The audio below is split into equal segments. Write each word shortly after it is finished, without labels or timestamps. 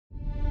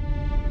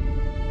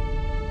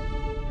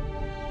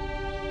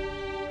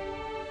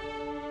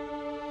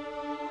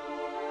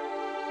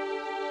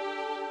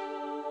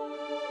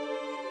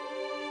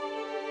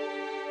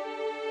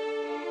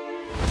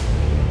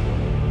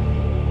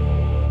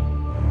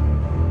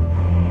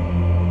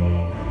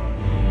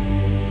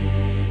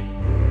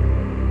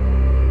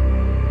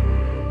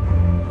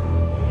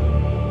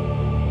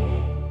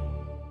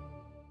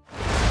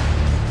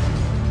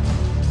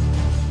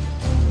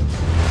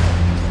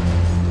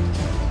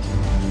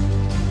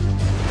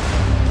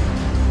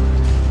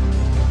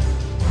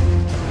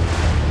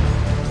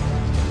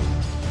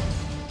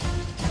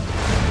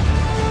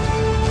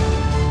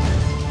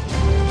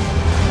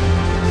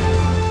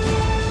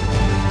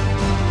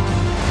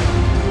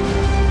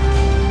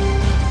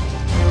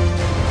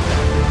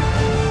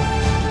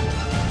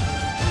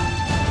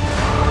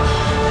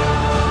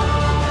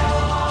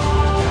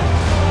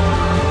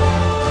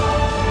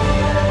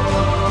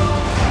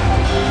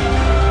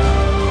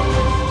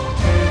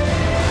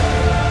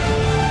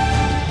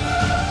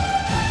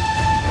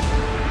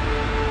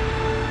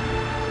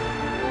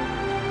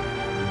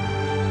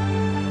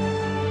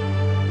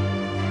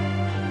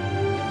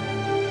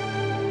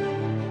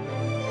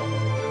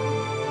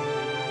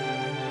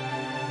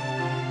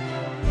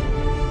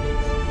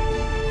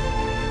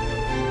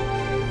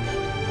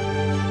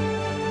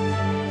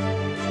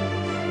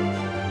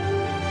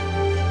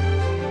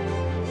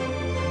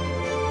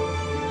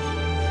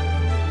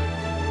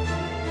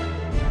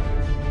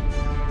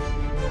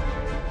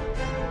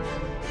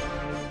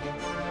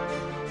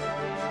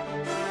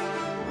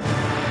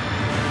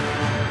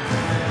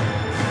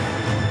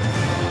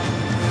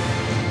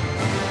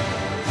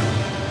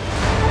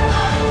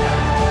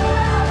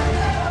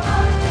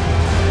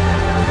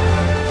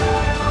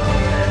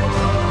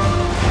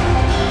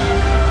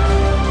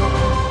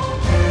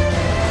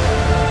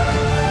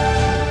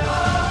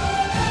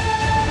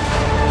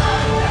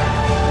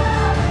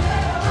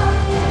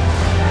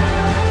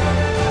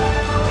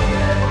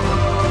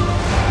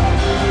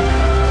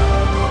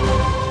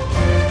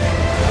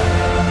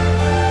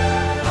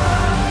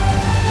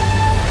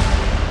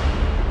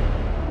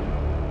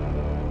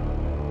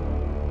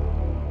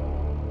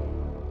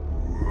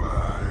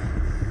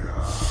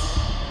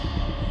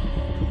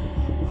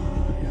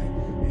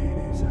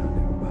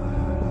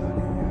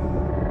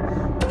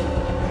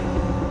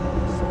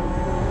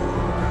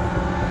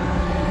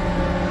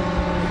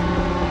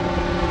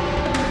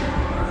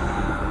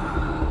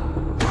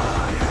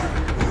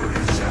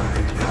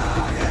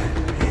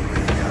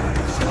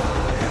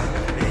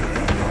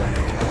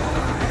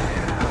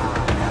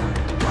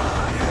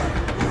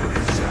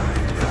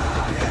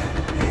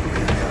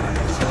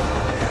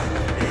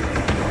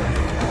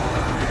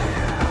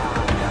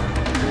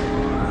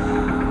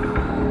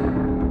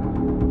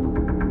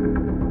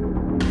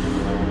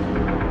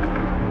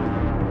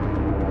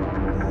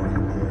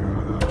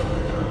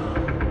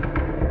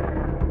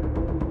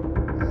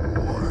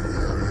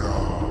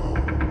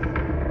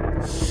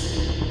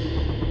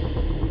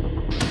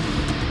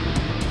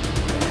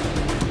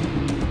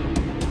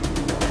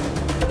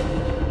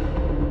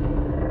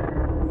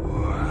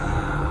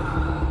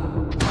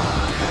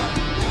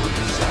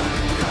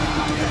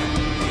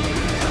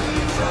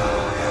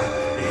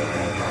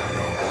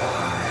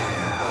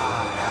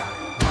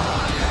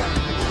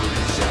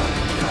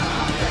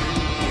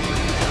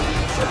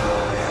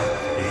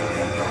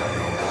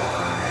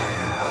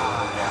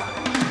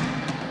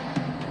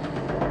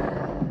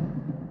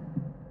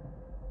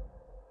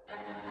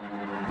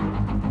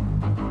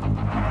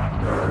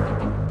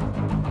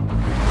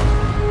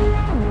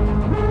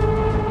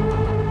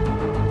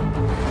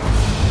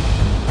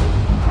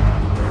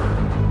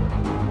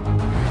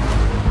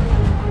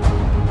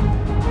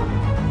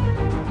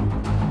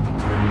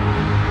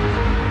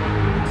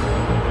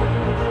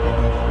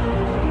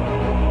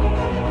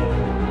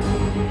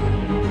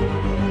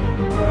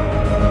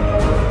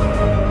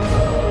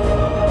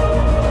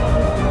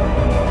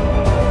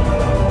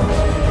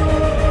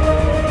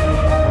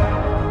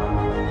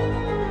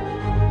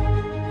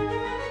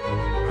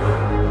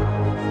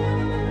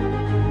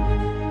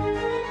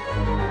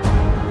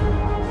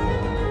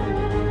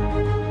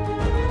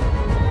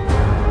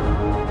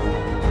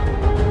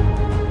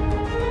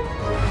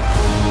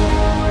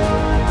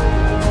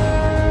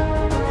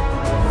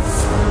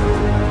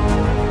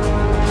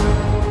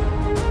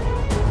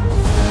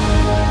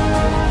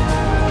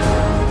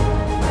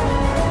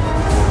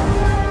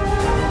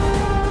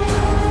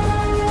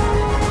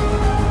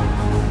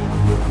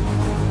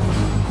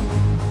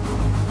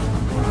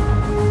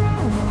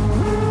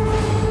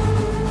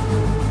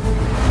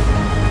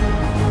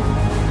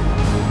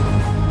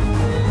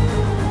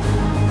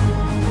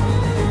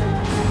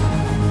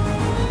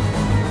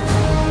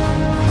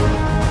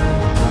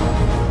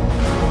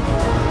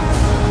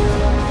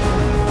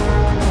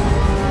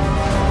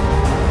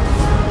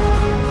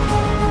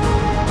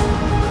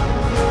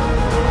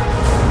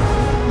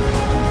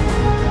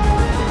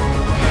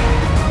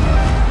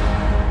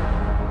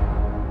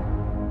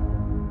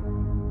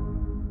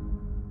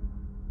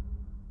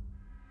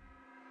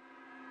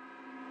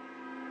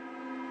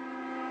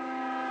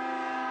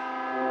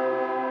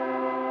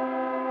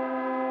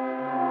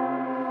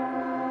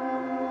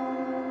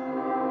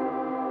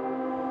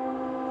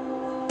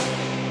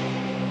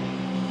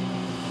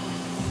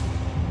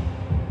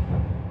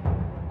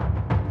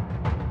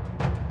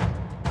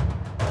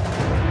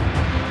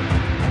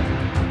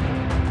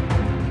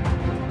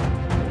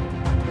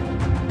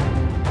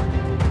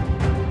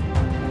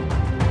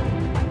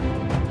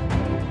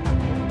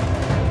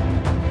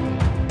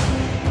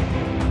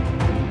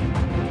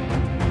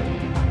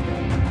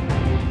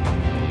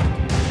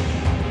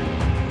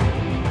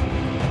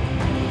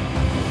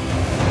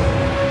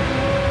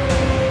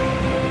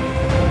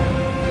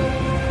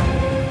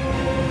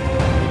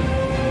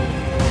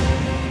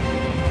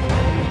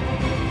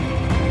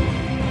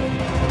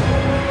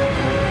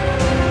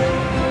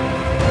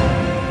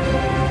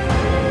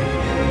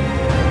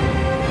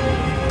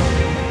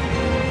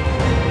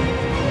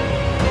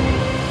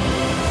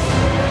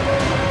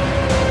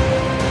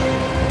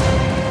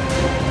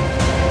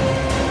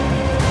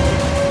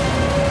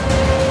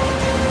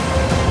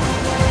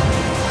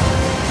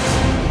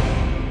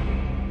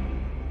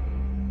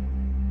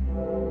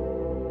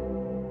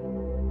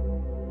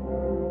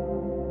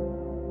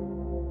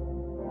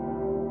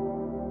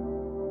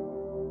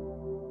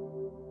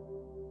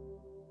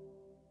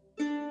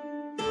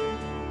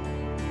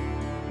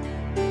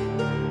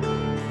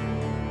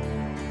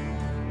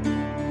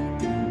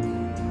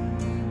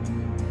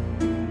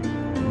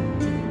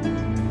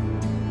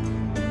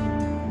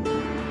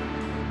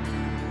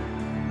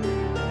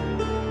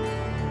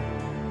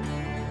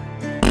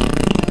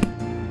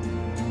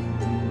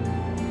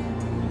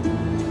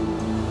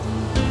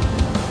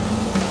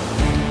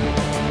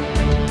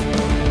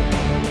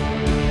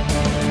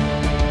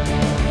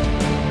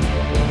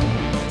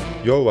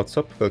Yo, what's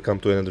up? Welcome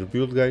to another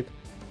build guide.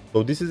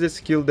 So this is a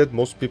skill that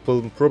most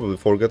people probably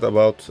forget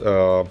about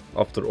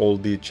after all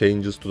the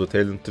changes to the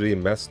talent tree,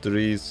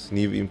 masteries,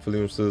 new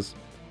influences.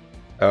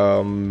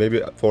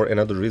 Maybe for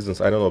another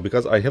reasons, I don't know,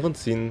 because I haven't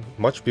seen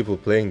much people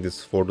playing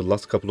this for the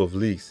last couple of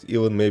leagues,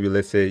 even maybe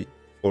let's say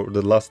for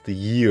the last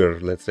year,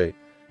 let's say.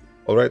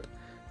 Alright,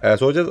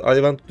 so I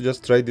want to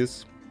just try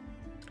this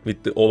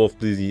with all of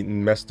the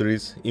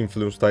masteries,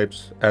 influence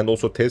types, and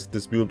also test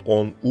this build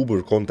on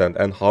Uber content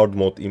and hard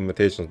mode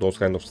invitations, those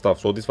kind of stuff.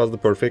 So this was the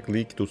perfect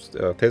league to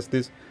test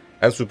this,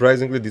 and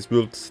surprisingly this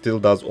build still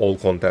does all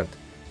content.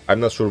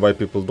 I'm not sure why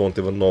people don't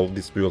even know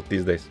this build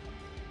these days.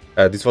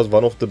 This was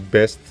one of the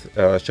best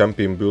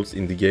champion builds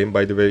in the game,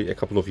 by the way, a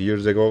couple of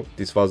years ago.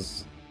 This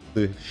was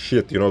the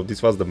shit, you know,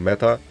 this was the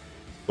meta.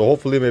 So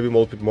hopefully maybe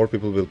more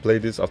people will play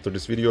this after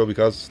this video,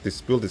 because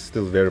this build is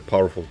still very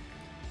powerful.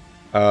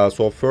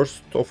 So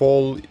first of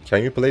all,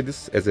 can you play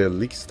this as a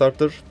league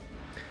starter?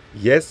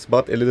 Yes,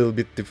 but a little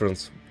bit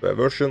different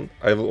version.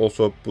 I will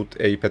also put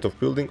a pet of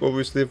building,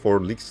 obviously, for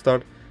league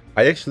start.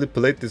 I actually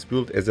played this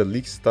build as a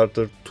league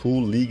starter 2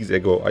 leagues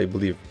ago, I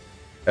believe.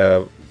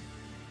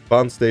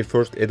 Once they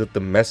first added the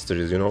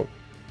masteries, you know,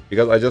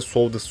 because I just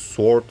saw the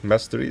sword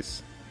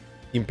masteries,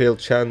 impale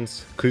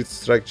chance, crit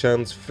strike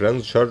chance,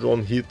 friends charge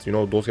on hit, you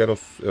know, those kind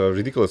of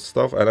ridiculous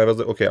stuff, and I was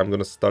like, okay, I'm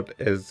gonna start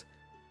as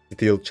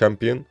steel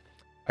champion.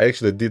 I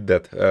actually did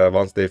that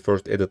once they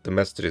first added the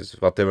masteries,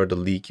 whatever the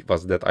league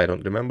was that, I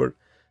don't remember.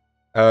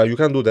 You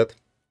can do that,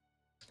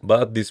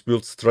 but this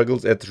build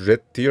struggles at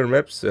red tier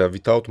maps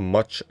without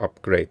much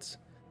upgrades.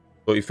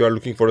 So if you are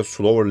looking for a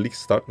slower league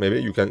start,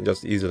 maybe you can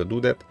just easily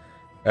do that.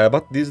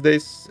 But these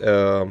days,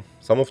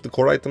 some of the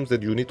core items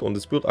that you need on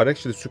this build are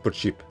actually super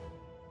cheap.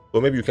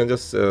 So maybe you can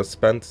just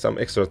spend some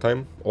extra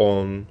time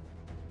on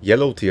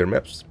yellow tier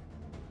maps.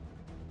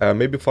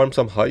 Maybe farm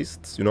some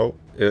heists, you know.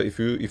 If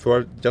you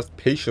are just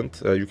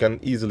patient, you can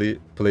easily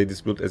play this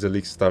build as a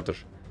league starter.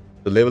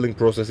 The leveling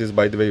process is,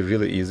 by the way,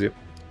 really easy.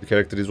 The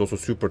character is also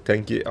super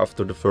tanky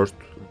after the first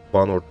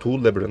 1 or 2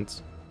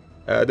 labyrinths.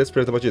 That's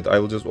pretty much it. I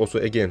will just also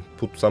again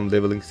put some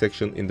leveling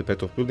section in the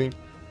pet of building,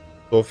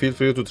 so feel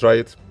free to try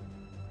it.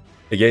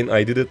 Again,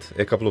 I did it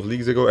a couple of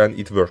leagues ago and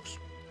it works.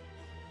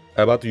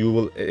 But you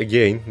will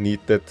again need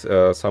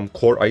that some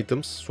core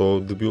items, so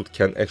the build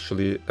can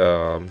actually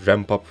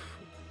ramp up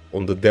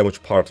on the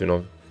damage part, you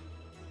know.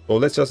 So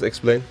let's just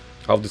explain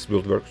how this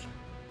build works.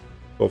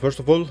 So first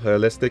of all,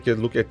 let's take a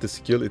look at the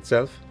skill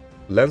itself.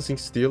 Lancing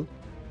Steel.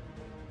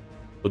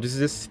 So this is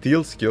a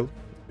steel skill,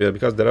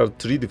 because there are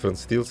 3 different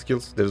steel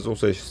skills. There is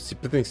also a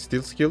splitting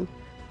steel skill,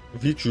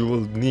 which you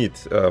will need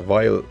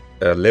while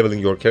leveling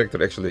your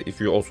character, actually,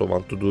 if you also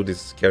want to do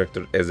this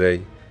character as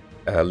a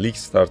league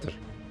starter.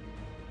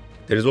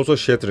 There is also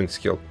shattering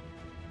skill.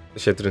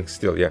 Shattering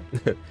steel, yeah.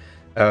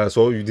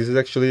 So this is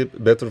actually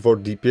better for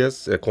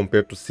DPS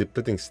compared to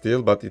splitting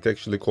steel, but it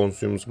actually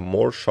consumes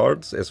more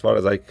shards as far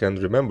as I can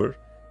remember.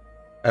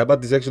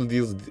 But this actually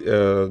deals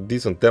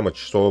decent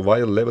damage, so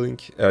while leveling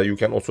you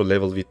can also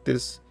level with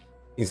this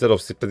instead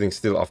of splitting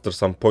steel after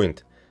some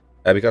point.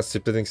 Because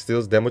splitting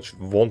steel's damage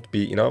won't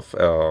be enough,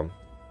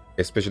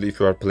 especially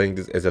if you are playing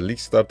this as a league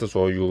starter,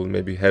 so you will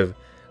maybe have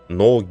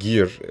no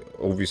gear,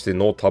 obviously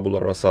no tabula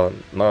rasa,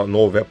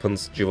 no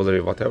weapons, jewelry,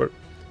 whatever.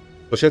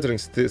 So shattering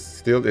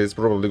steel is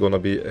probably gonna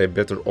be a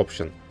better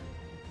option.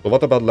 So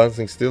what about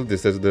lancing steel?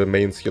 This is the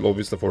main skill,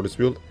 obviously, for this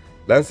build.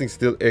 Lancing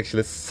steel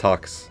actually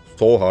sucks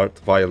so hard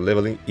while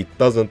leveling. It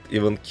doesn't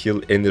even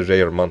kill any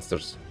rare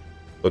monsters.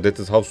 So that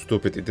is how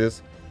stupid it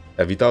is.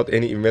 Without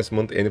any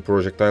investment, any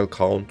projectile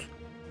count,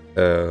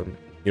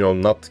 you know,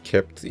 not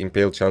kept,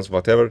 impale chance,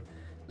 whatever.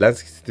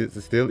 Lancing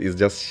steel is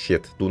just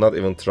shit. Do not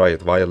even try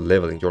it while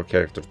leveling your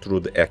character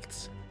through the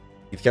acts.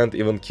 It can't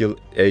even kill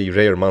a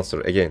rare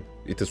monster. Again,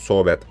 it is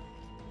so bad.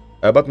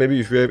 But maybe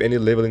if you have any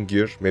leveling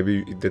gear,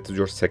 maybe that is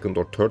your 2nd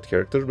or 3rd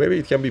character, maybe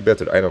it can be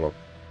better, I don't know.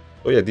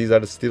 So yeah, these are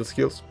the steel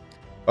skills.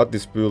 But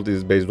this build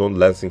is based on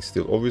lancing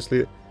steel,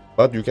 obviously.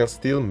 But you can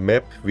still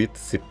map with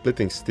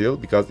splitting steel,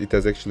 because it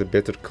has actually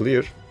better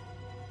clear.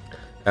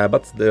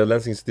 But the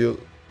lancing steel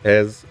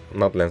has,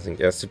 not lancing,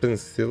 splitting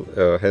steel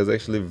has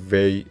actually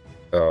way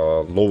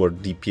lower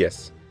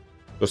DPS.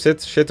 So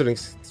shattering,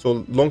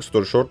 so long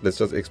story short, let's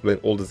just explain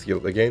all the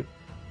skills again.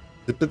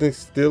 Splitting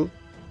steel,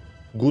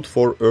 good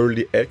for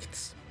early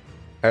acts,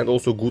 and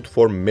also good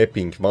for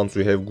mapping once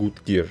you have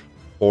good gear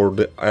for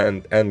the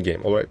end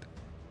game, alright?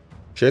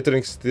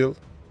 Shattering steel,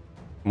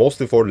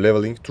 mostly for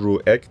leveling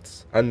through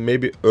acts, and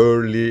maybe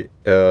early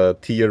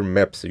tier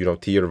maps, you know,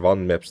 tier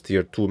 1 maps,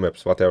 tier 2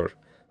 maps, whatever,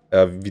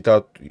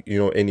 without, you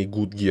know, any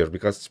good gear,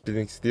 because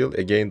splitting steel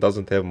again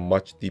doesn't have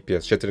much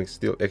DPS. Shattering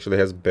steel actually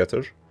has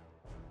better.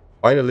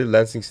 Finally,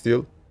 lancing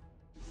steel,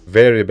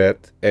 very bad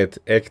at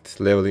act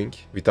leveling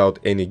without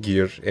any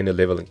gear, any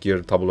leveling gear,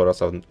 tabula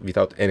rasa,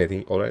 without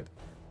anything, alright?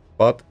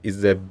 But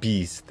is a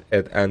beast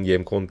at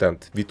endgame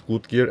content with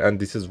good gear, and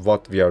this is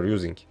what we are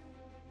using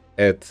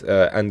at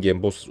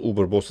endgame bosses,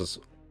 uber bosses,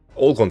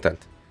 all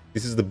content.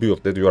 This is the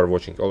build that you are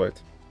watching,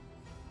 alright?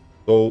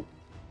 So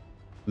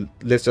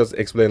let's just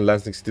explain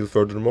lancing steel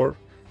furthermore.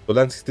 So So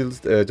Lance Steel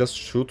just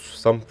shoot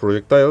some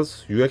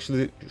projectiles. You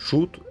actually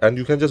shoot and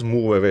you can just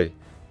move away.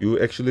 You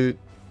actually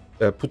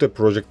put a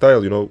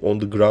projectile, you know, on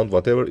the ground,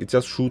 whatever. It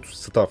just shoots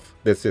stuff.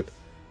 That's it.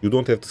 You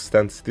don't have to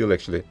stand still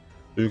actually.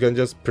 So you can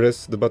just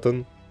press the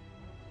button,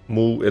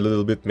 move a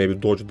little bit, maybe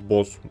dodge the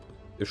boss,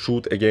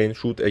 shoot again,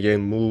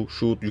 move,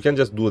 shoot. You can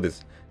just do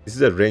this. This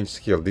is a range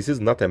skill. This is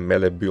not a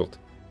melee build.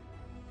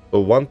 So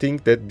one thing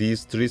that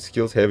these three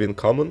skills have in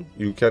common,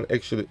 you can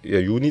actually,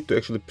 you need to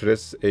actually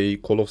press a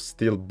Call of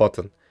Steel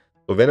button.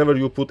 So whenever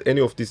you put any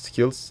of these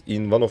skills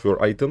in one of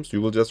your items,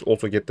 you will just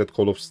also get that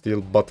Call of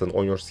Steel button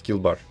on your skill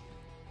bar.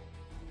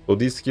 So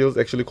these skills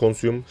actually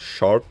consume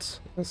shards,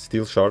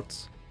 steel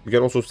shards. You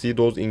can also see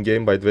those in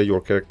game. By the way,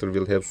 your character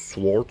will have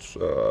swords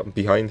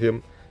behind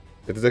him.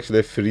 It is actually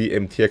a free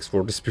MTX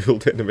for this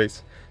build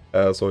anyways.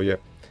 So yeah.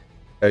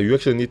 You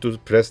actually need to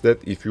press that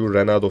if you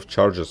run out of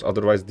charges.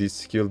 Otherwise, this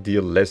skill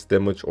deal less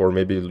damage or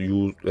maybe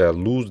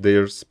lose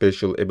their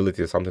special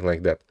ability, something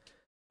like that.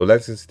 So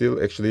Lancing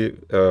Steel actually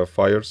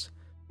fires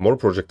more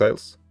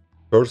projectiles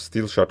per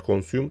steel shard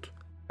consumed,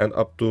 and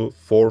up to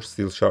 4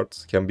 steel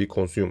shards can be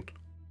consumed.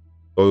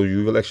 So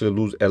you will actually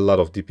lose a lot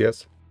of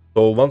DPS.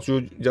 So once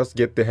you just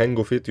get the hang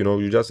of it, you know,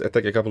 you just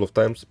attack a couple of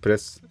times,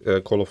 press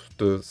Call of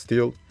the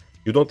Steel.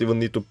 You don't even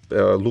need to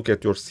look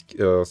at your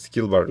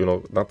skill bar, you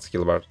know, not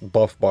skill bar,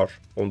 buff bar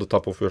on the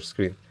top of your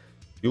screen.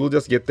 You will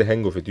just get the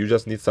hang of it. You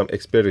just need some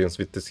experience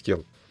with the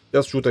skill.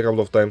 Just shoot a couple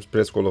of times,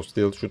 press Call of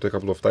Steel, shoot a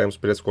couple of times,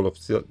 press Call of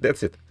Steel.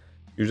 That's it.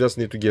 You just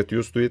need to get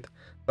used to it.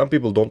 Some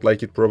people don't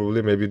like it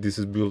probably. Maybe this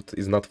build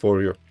is not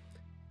for you.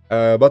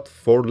 But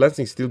for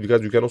Lancing Steel,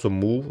 because you can also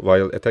move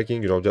while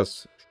attacking, you know,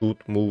 just shoot,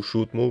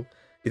 move.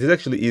 It is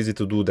actually easy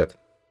to do that.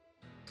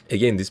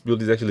 Again, this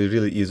build is actually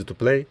really easy to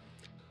play.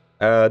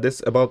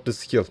 That's about the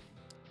skill.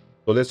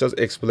 So let's just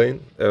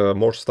explain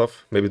more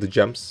stuff, maybe the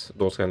gems,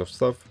 those kind of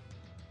stuff.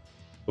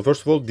 So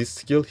first of all, this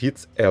skill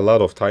hits a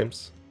lot of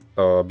times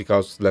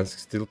because Lancing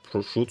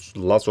Steel shoots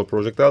lots of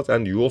projectiles,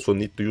 and you also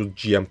need to use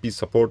GMP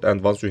support, and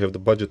once you have the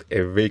budget,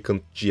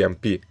 Awakened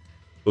GMP.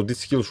 So this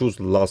skill shoots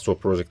lots of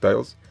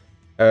projectiles.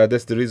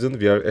 That's the reason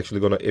we are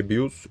actually gonna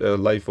abuse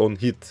life on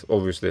hit,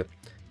 obviously.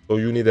 So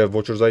you need a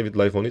Watcher's Eye with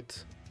life on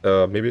it,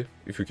 maybe,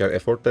 if you can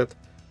afford that.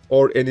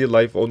 Or any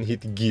life on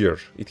hit gear.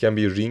 It can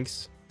be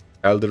rings.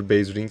 Elder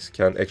base rings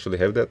can actually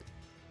have that.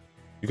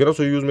 You can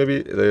also use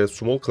maybe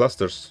small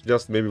clusters,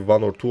 just maybe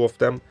 1 or 2 of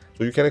them.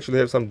 So you can actually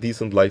have some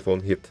decent life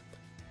on hit.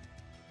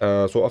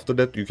 So after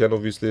that, you can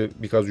obviously,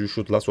 because you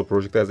shoot lots of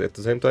projectiles at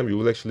the same time, you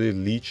will actually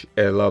leech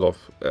a lot of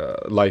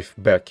life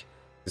back.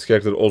 This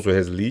character also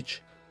has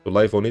leech. So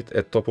life on it,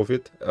 at top of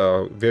it,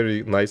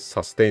 very nice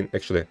sustain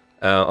actually.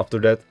 After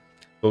that,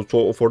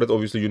 so for that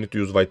obviously you need to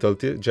use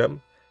Vitality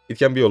gem. It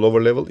can be a lower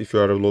level if you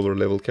are a lower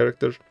level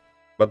character,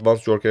 but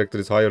once your character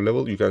is higher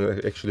level, you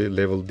can actually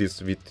level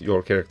this with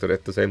your character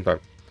at the same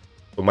time.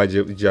 So my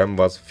gem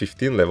was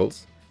 15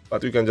 levels,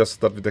 but you can just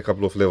start with a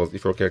couple of levels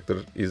if your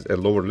character is a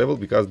lower level,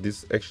 because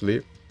this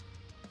actually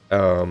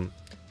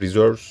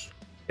reserves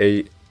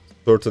a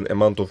certain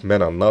amount of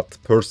mana, not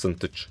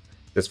percentage.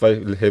 That's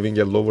why having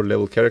a lower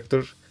level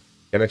character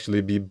can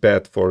actually be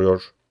bad for your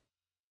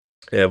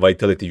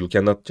vitality. You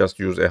cannot just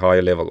use a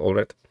high level,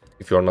 alright?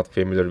 If you are not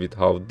familiar with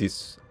how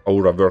this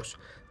aura works.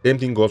 Same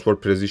thing goes for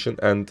precision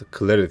and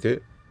clarity,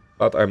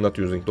 but I'm not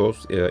using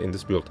those in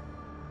this build.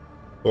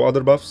 So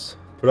other buffs,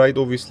 pride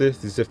obviously,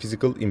 this is a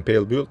physical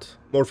impale build,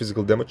 more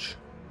physical damage.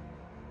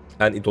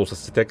 And it also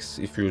stacks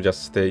if you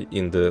just stay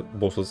in the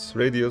boss's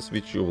radius,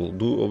 which you will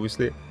do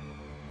obviously.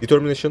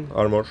 Determination,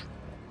 armor.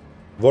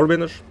 War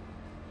banner,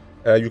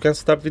 you can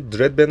start with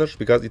dread banner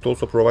because it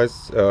also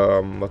provides,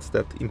 what's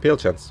that, impale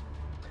chance.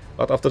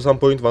 But after some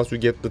point, once you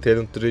get the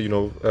talent tree, you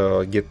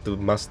know, get the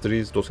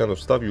masteries, those kind of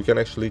stuff, you can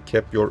actually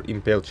cap your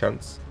impale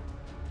chance.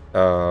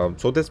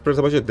 So that's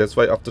pretty much it. That's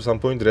why after some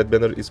point, red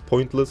banner is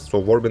pointless, so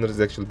war banner is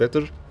actually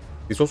better.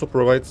 This also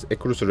provides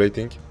accuracy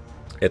rating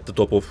at the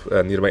top of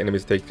nearby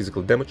enemies take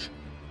physical damage.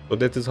 So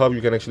that is how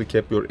you can actually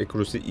cap your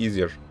accuracy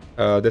easier.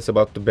 That's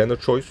about the banner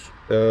choice.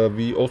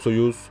 We also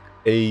use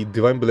a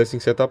Divine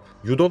Blessing setup.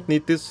 You don't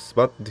need this,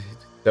 but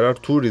there are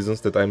 2 reasons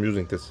that I'm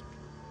using this.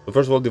 So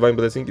first of all, Divine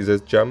Blessing is a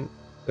gem,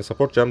 a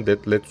support gem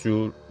that lets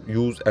you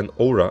use an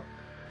aura,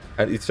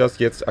 and it just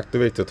gets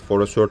activated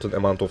for a certain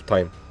amount of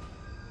time.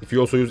 If you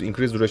also use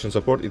increased duration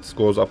support, it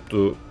goes up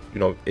to, you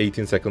know,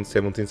 18 seconds,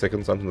 17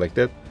 seconds, something like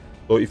that.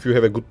 So if you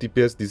have a good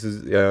DPS, this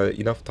is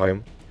enough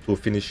time to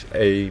finish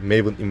a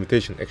Maven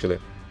invitation actually.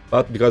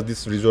 But because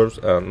this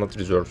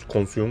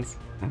consumes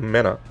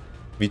mana,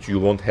 which you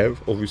won't have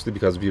obviously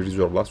because we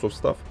reserve lots of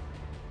stuff,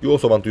 you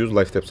also want to use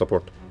life tap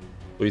support.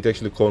 So it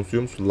actually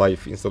consumes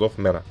life instead of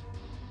mana.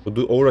 So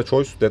the aura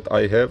choice that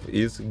I have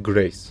is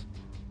Grace.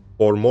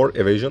 For more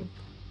evasion,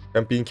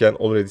 champion can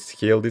already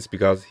scale this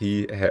because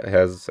he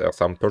has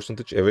some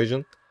percentage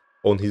evasion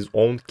on his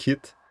own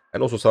kit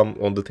and also some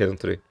on the talent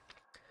tree.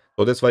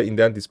 So that's why in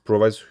the end this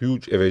provides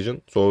huge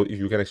evasion, so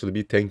you can actually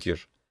be tankier.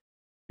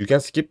 You can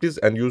skip this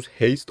and use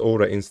haste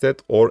aura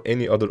instead, or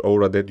any other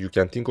aura that you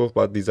can think of,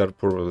 but these are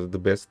probably the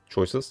best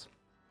choices.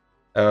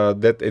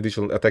 That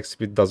additional attack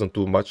speed doesn't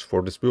do much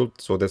for this build,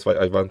 so that's why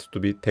I want to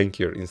be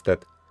tankier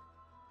instead.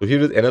 So here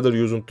is another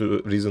reason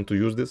to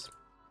use this.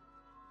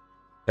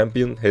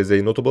 Champion has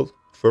a notable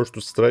first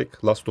to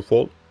strike, last to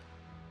fall.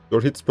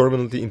 Your hits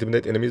permanently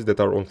intimidate enemies that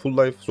are on full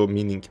life, so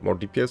meaning more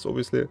DPS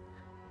obviously.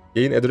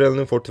 Gain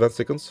adrenaline for 20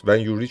 seconds when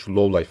you reach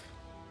low life.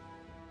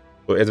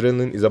 So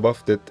adrenaline is a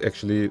buff that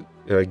actually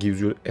gives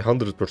you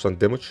 100%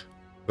 damage,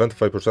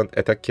 25%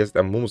 attack cast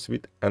and movement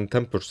speed, and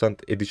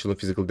 10% additional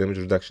physical damage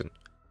reduction.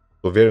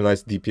 So very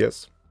nice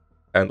DPS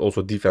and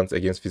also defense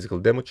against physical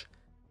damage.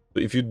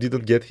 So if you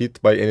didn't get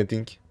hit by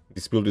anything,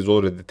 this build is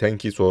already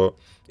tanky, so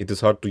it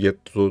is hard to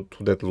get to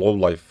that low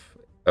life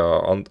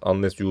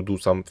unless you do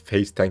some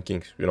phase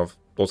tanking, you know,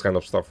 those kind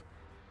of stuff.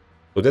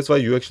 So that's why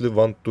you actually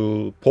want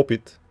to pop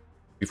it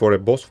before a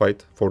boss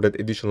fight for that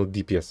additional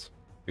DPS,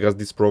 because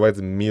this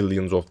provides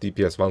millions of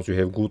DPS once you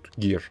have good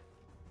gear.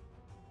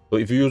 So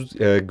if you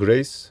use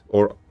Grace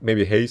or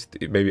maybe Haste,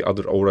 maybe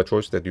other aura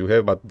choice that you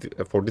have, but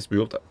for this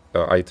build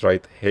I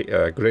tried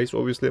Grace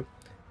obviously.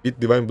 With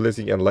Divine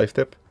Blessing and Life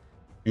Tap,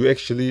 you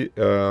actually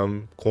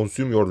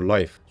consume your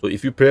life. So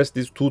if you press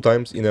this 2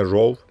 times in a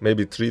row,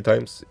 maybe 3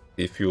 times,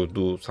 if you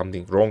do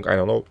something wrong, I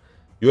don't know,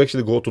 you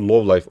actually go to low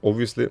life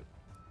obviously,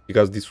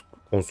 because this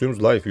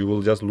consumes life. You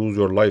will just lose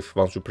your life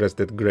once you press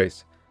that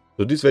Grace.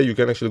 So this way you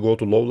can actually go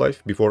to low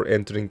life before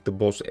entering the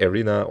boss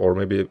arena, or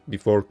maybe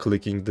before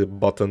clicking the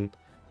button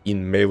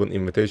in Maven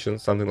invitation,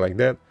 something like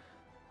that.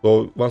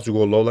 So once you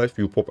go low life,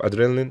 you pop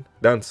adrenaline,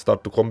 then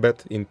start to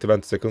combat in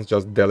 20 seconds,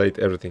 just delete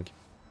everything.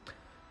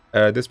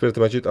 That's pretty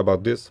much it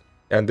about this,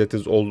 and that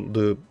is all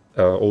the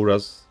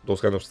auras,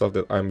 those kind of stuff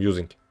that I'm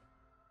using.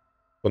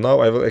 So now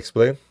I will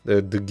explain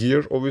the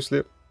gear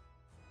obviously.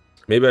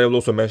 Maybe I will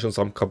also mention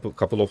some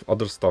couple of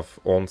other stuff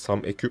on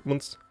some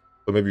equipments.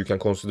 So maybe you can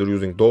consider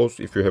using those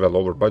if you have a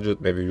lower budget.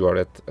 Maybe you are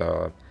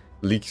at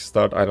league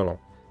start, I don't know.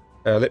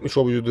 Let me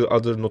show you the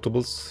other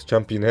notables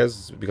champion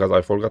has, because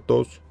I forgot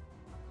those.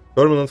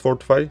 Permanent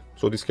Fortify.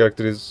 So this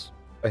character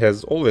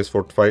has always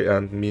Fortify,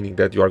 and meaning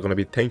that you are going to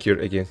be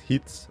tankier against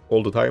hits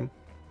all the time.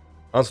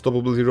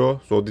 Unstoppable hero.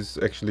 So this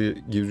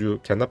actually gives you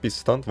cannot be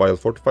stunned while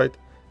fortified,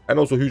 and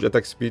also huge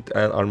attack speed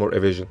and armor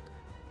evasion.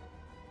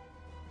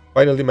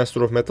 Finally,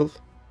 Master of Metal.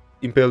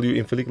 Impale you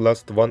inflict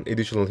last 1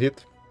 additional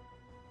hit.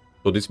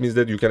 So this means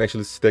that you can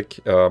actually stack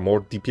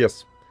more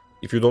DPS.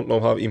 If you don't know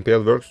how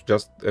Impale works,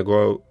 just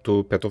go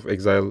to Path of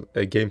Exile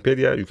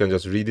Gamepedia. You can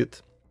just read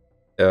it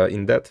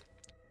in that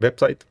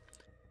website.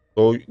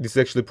 So this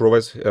actually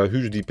provides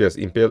huge DPS.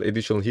 Impale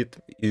additional hit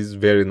is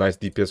very nice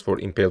DPS for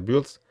Impale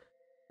builds.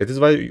 That is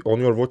why on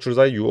your Watcher's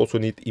Eye you also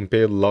need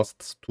Impale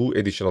lasts 2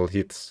 additional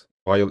hits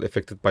while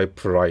affected by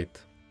Pride.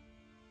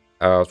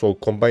 So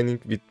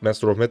combining with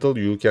Master of Metal,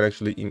 you can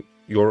actually,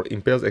 your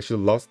Impales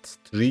actually lasts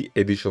 3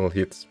 additional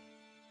hits.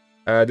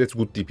 That's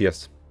good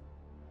DPS.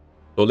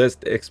 So let's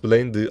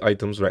explain the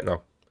items right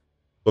now.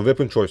 So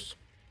weapon choice.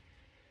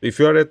 If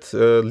you are at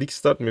league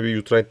start, maybe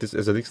you tried this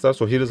as a league start.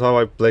 So here is how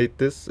I played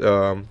this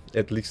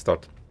at league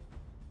start.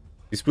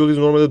 This build is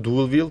normally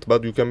dual wield,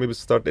 but you can maybe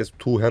start as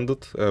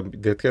two-handed.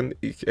 That can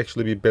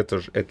actually be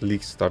better at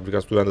league start,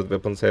 because two-handed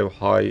weapons have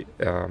high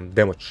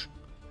damage,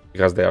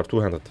 because they are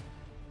two-handed.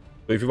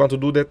 So if you want to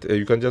do that,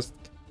 you can just,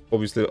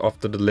 obviously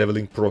after the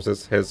leveling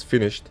process has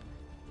finished,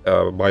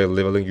 by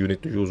leveling you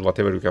need to use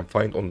whatever you can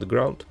find on the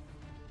ground.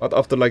 But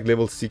after like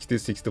level 60,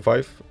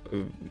 65,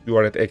 you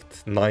are at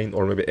Act 9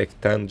 or maybe Act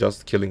 10,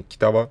 just killing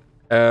Kitawa.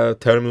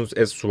 Terminus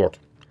as sword.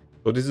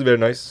 So this is very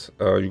nice.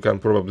 You can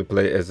probably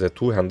play as a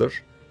two-hander.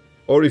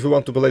 Or if you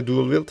want to play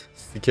dual wield,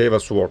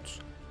 Cicava swords.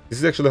 This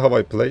is actually how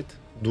I played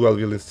dual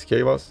wield in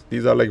Cicavas.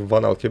 These are like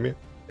 1 alchemy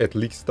at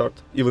league start,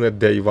 even at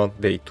day 1,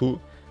 day 2.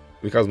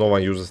 Because no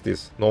one uses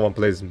this. No one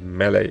plays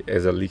melee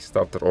as a league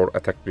starter or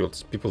attack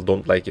builds. People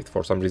don't like it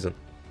for some reason.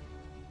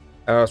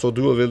 So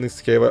dual wielding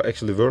Cicava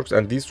actually works,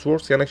 and these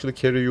swords can actually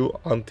carry you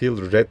until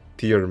red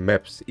tier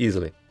maps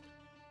easily.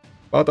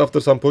 But after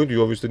some point you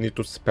obviously need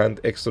to spend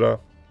extra,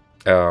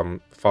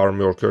 farm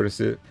your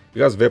currency,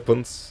 because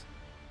weapons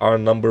are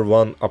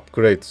 #1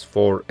 upgrades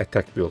for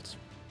attack builds.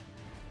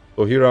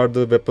 So here are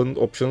the weapon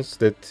options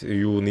that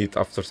you need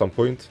after some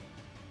point.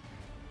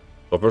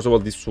 So first of all,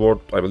 this sword,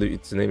 I believe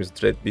its name is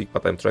Dreadbeak,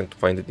 but I'm trying to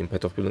find it in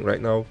Path of Building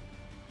right now.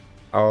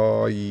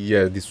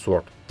 Yeah, this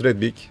sword,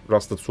 Dreadbeak,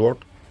 rusted sword.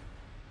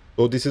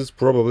 So this is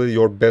probably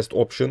your best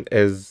option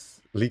as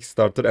league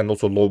starter and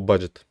also low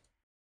budget,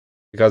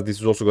 because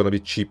this is also going to be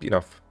cheap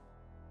enough.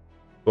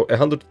 So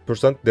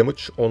 100%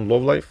 damage on low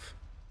life,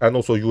 and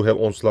also you have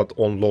onslaught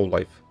on low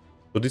life.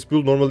 So this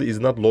build normally is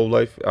not low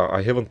life.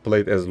 I haven't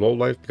played as low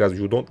life because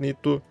you don't need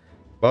to.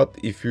 But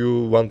if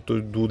you want to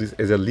do this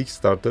as a league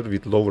starter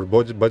with lower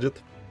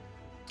budget,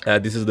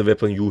 this is the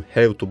weapon you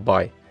have to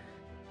buy.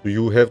 So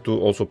you have to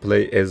also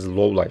play as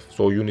low life.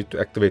 So you need to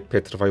activate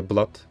Petrify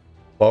Blood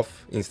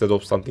buff instead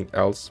of something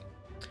else.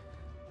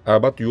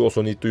 But you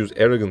also need to use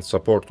Arrogant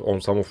support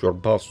on some of your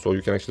buffs, so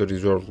you can actually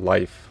reserve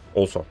life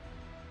also.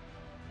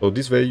 So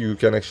this way you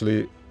can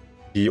actually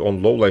be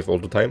on low life all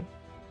the time,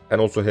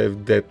 and also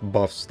have that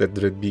buffs that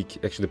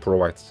Dreadbeak actually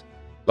provides.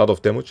 A lot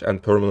of damage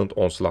and permanent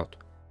onslaught.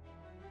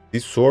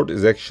 This sword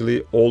is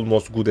actually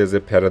almost good as a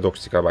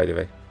Paradoxica, by the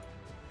way.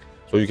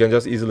 So you can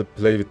just easily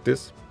play with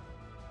this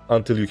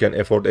until you can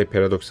afford a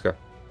Paradoxica.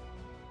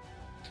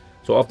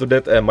 So after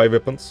that, my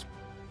weapons,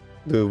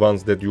 the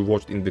ones that you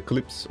watched in the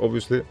clips,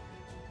 obviously.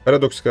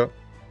 Paradoxica,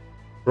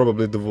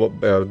 probably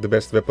the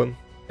best weapon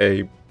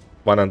a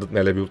 100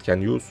 melee build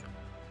can use.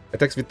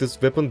 Attacks with this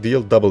weapon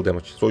deal double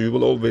damage, so you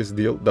will always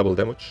deal double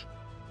damage.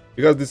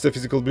 Because this is a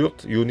physical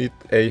build, you need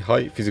a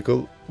high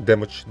physical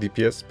damage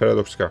DPS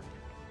Paradoxica.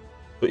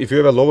 So if you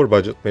have a lower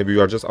budget, maybe you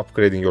are just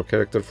upgrading your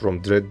character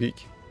from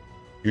Dreadbeak,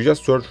 you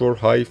just search for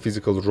high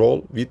physical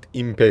roll with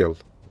Impale.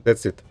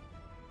 That's it.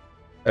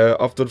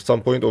 After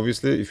some point,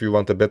 obviously, if you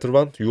want a better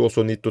one, you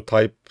also need to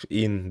type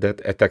in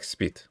that attack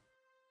speed.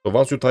 So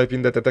once you type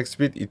in that attack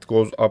speed, it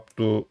goes up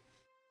to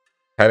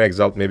 10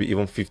 exalt, maybe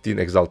even 15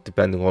 exalt,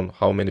 depending on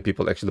how many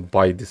people actually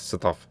buy this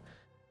stuff.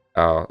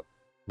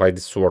 Buy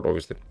this sword,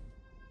 obviously.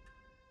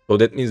 So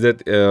that means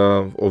that,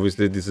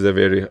 obviously, this is a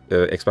very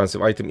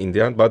expensive item in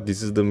the end, but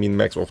this is the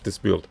min-max of this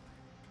build.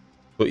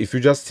 So if you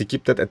just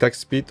skip that attack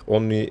speed,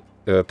 only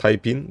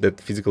type in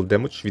that physical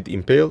damage with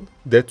Impale,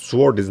 that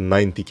sword is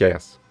 90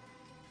 chaos.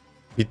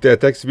 With the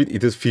attack speed,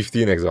 it is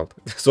 15 exalt.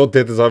 So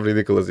that is how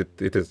ridiculous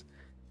it is.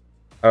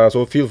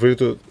 So feel free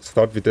to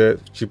start with a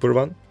cheaper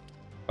one.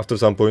 After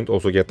some point,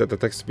 also get that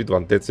attack speed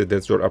one. That's it,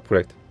 that's your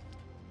upgrade.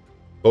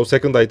 So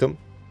second item.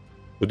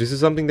 So this is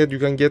something that you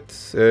can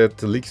get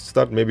at league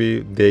start,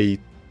 maybe day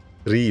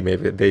 3,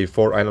 maybe day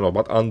 4, I don't know,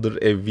 but under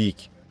a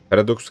week.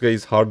 Paradoxica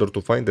is harder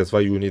to find, that's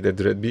why you need a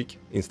Dreadbeak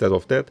instead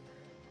of that.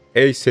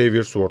 A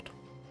Saviour sword.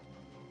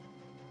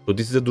 So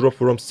this is a drop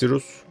from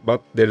Sirus,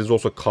 but there is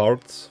also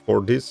cards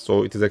for this,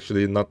 so it is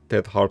actually not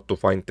that hard to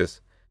find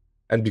this.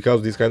 And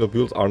because these kind of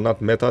builds are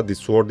not meta, this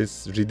sword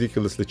is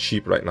ridiculously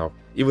cheap right now.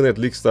 Even at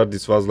league start,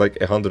 this was like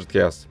 100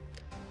 chaos,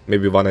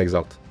 maybe 1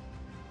 exalt.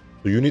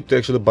 So you need to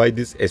actually buy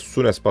this as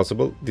soon as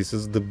possible. This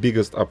is the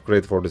biggest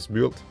upgrade for this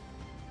build.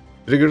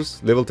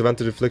 Triggers level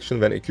 20 reflection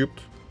when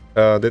equipped.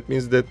 That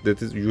means that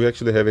you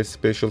actually have a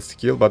special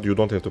skill, but you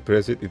don't have to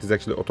press it. It is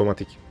actually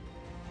automatic.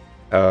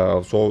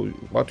 So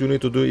what you need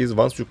to do is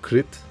once you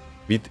crit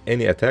with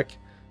any attack,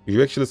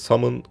 you actually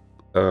summon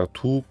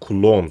 2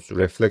 clones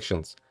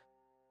reflections.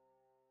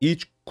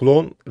 Each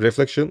clone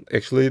reflection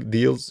actually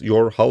deals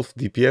your half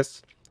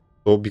DPS.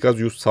 So because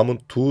you summon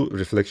 2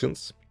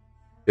 reflections,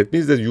 that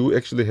means that you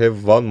actually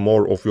have 1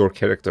 more of your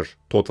character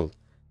total.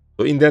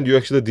 So in the end, you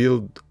actually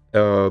deal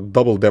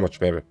double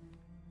damage maybe.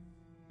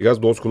 Because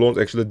those clones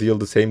actually deal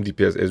the same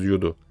DPS as you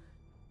do.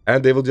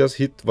 And they will just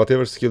hit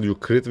whatever skill you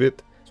crit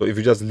with. So if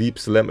you just leap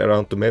slam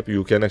around the map,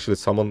 you can actually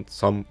summon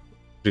some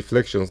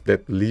reflections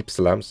that leap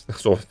slams.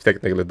 So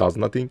technically does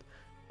nothing.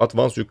 But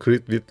once you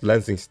crit with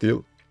Lancing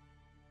Steel,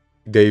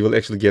 they will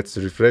actually get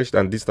refreshed,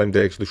 and this time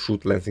they actually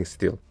shoot Lancing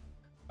Steel.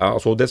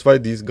 So that's why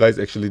these guys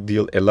actually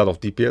deal a lot of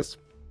DPS.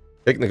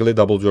 Technically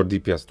doubles your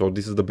DPS. So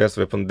this is the best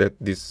weapon that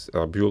this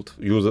build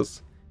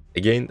uses.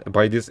 Again,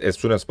 buy this as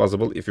soon as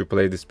possible if you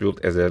play this build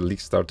as a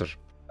league starter.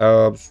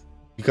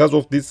 Because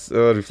of these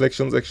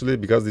reflections, actually,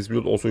 because this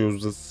build also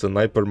uses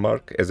Sniper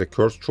Mark as a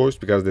curse choice,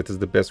 because that is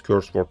the best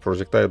curse for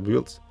projectile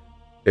builds.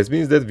 This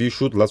means that we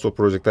shoot lots of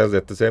projectiles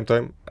at the same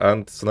time,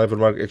 and Sniper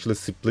Mark actually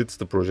splits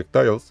the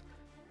projectiles.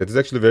 That is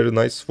actually very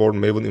nice for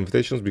Maven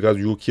invitations, because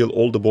you kill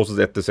all the bosses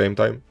at the same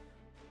time.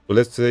 So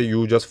let's say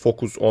you just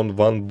focus on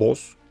one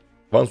boss.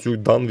 Once you're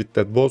done with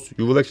that boss,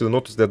 you will actually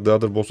notice that the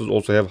other bosses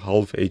also have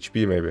half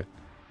HP maybe.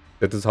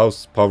 That is how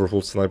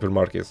powerful Sniper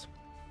Mark is.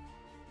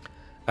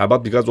 But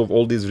because of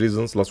all these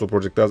reasons, lots of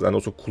projectiles and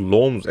also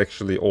clones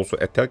actually also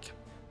attack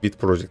with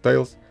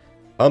projectiles,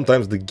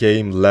 sometimes the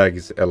game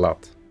lags a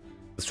lot.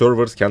 The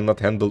servers cannot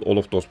handle all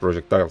of those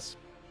projectiles.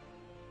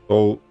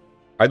 So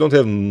I don't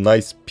have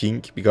nice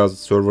ping because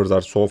servers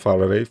are so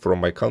far away from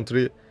my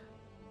country.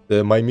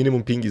 My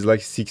minimum ping is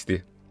like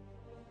 60.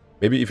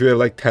 Maybe if you have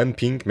like 10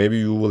 ping, maybe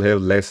you will have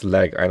less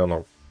lag, I don't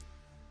know.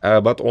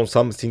 But on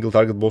some single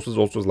target bosses,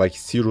 also like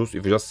Sirus,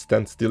 if you just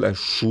stand still and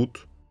shoot,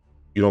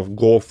 you know,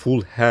 go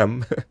full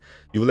ham,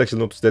 you will actually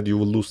notice that you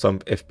will lose some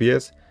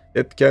FPS.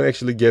 That can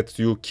actually get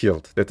you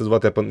killed. That is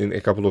what happened in a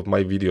couple of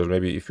my videos,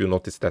 maybe if you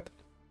noticed that.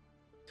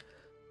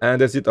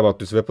 And that's it about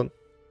this weapon.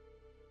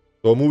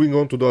 So moving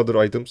on to the other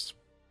items.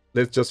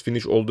 Let's just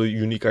finish all the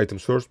unique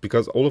items first,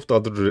 because all of the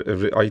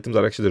other items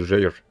are actually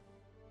rare.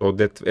 So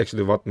that's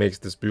actually what makes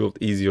this build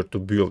easier to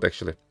build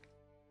actually.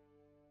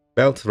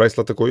 Belt, Rice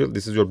Latte Coil,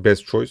 this is your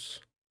best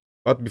choice.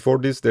 But before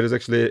this, there is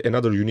actually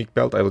another unique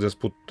belt. I will just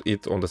put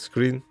it on the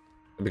screen,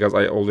 because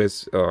I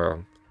always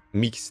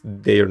mix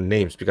their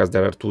names, because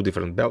there are 2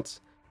 different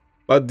belts.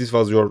 But this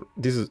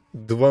is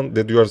the one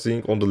that you are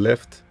seeing on the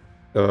left,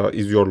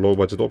 is your low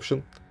budget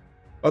option.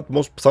 But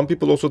some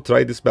people also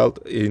try this belt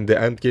in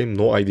the end game,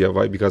 no idea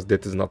why, because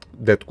that is not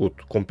that good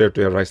compared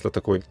to a Rice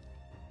Latte Coil.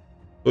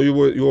 So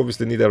you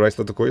obviously need a Rice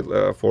Latte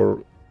Coil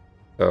for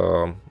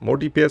more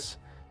DPS,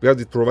 because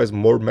it provides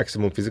more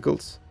maximum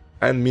physicals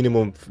and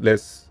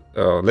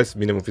less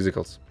minimum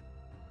physicals.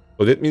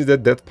 So that means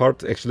that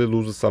part actually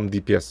loses some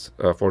DPS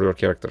for your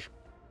character.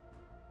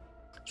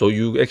 So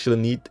you actually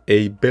need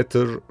a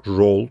better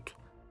rolled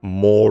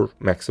more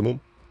maximum,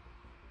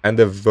 and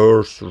a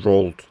worse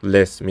rolled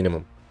less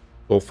minimum.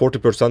 So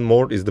 40%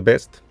 more is the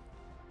best,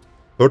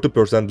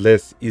 30%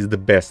 less is the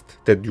best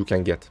that you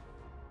can get.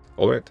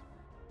 Alright.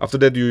 After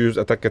that you use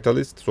attack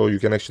catalyst, so you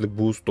can actually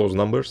boost those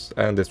numbers,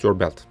 and that's your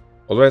belt.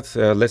 Alright,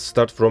 let's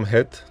start from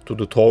head to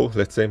the toe,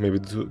 let's say, maybe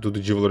to the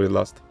jewelry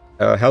last.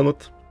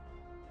 Helmet.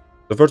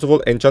 So first of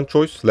all, enchant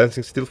choice,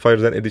 Lancing Steel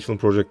fires an additional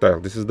projectile.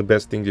 This is the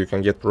best thing you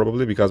can get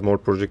probably, because more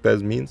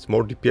projectiles means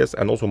more DPS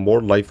and also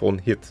more life on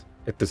hit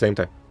at the same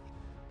time.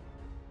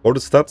 For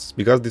the stats,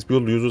 because this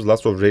build uses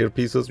lots of rare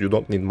pieces, you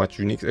don't need much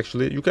uniques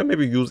actually. You can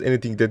maybe use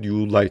anything that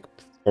you like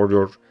for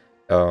your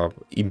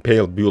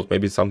impale build,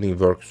 maybe something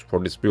works for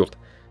this build.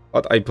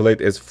 But I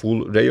played as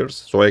full rares,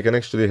 so I can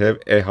actually have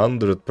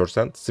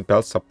 100%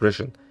 spell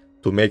suppression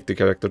to make the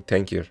character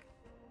tankier.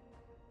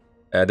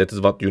 That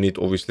is what you need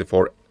obviously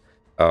for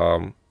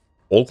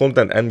all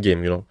content and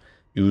game, you know.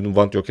 You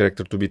want your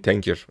character to be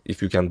tankier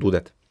if you can do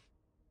that.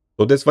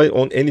 So that's why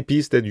on any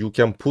piece that you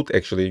can put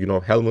actually, you know,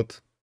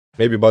 helmet,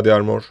 maybe body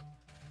armor,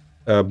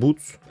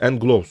 boots and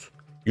gloves,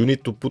 you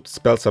need to put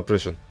spell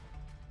suppression.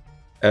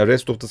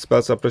 Rest of the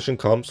spell suppression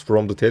comes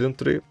from the talent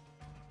tree,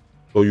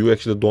 so you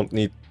actually don't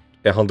need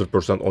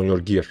 100% on your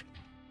gear.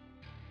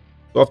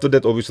 So after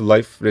that, obviously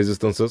life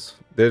resistances,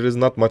 there is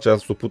not much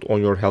else to put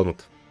on your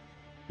helmet.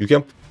 You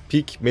can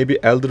pick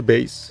maybe elder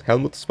base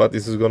helmets, but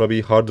this is gonna be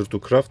harder to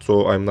craft,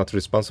 so I'm not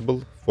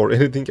responsible for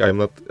anything.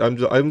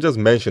 I'm just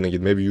mentioning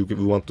it, maybe you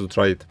want to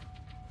try it.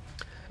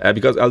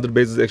 Because elder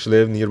bases actually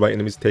have nearby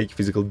enemies take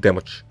physical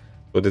damage,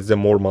 so that's a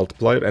more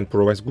multiplier and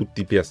provides good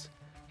DPS.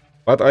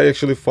 But I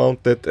actually found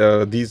that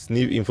these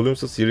new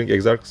influences, Searing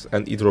Exarchs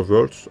and Eater of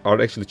Worlds,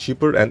 are actually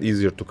cheaper and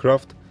easier to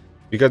craft,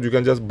 because you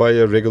can just buy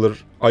a regular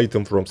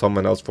item from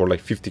someone else for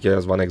like 50k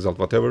as 1 exalt,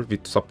 whatever,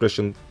 with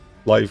suppression,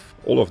 life,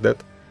 all of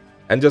that,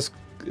 and just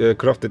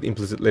craft it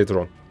implicit later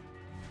on.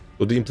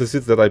 So the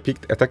implicits that I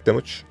picked, attack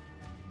damage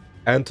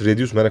and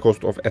reduce mana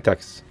cost of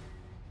attacks.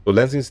 So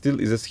Lancing Steel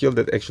is a skill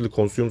that actually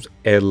consumes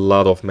a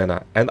lot of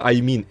mana, and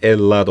I mean a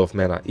lot of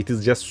mana. It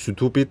is just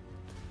stupid.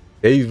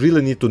 They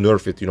really need to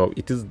nerf it, you know.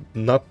 It is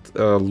not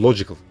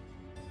logical.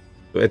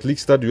 So at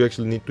least start you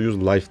actually need to use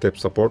life tap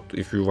support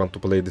if you want to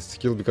play this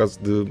skill, because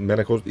the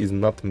mana cost is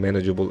not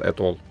manageable at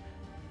all.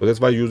 So that's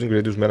why using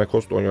reduced mana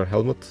cost on your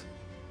helmet,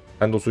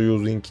 and also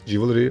using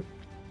jewelry,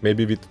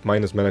 maybe with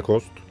minus mana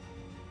cost,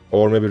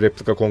 or maybe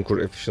replica conquer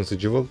efficiency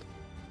jewel,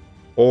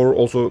 or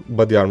also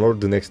body armor,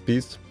 the next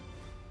piece,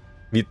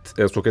 with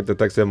socket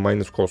attacks have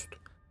minus cost.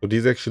 So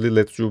this actually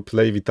lets you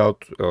play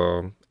without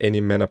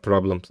any mana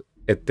problems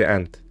at the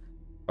end.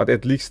 But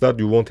at least start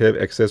you won't have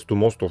access to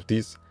most of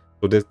these,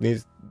 so that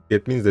means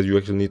that you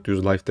actually need to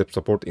use life tap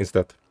support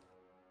instead.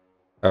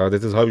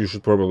 That is how you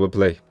should probably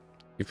play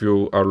if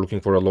you are looking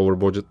for a lower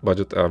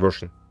budget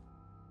version.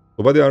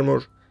 So body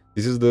armor,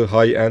 this is the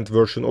high-end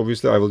version.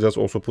 Obviously I will just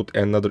also put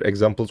another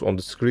examples on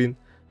the screen,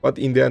 but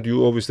in the end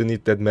you obviously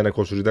need that mana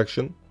cost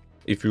reduction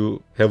if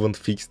you haven't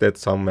fixed that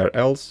somewhere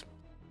else.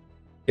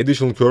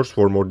 Additional curse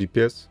for more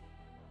DPS.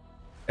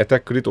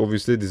 Attack crit,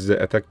 obviously this is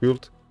an attack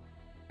build.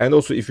 And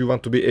also if you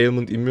want to be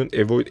ailment immune,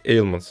 avoid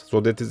ailments.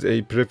 So that is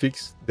a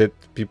prefix that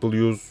people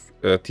use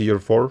tier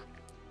 4.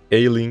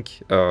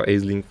 A-link,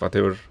 A-link,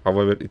 whatever,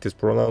 however it is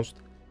pronounced.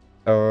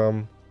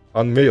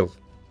 Unveil.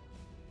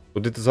 So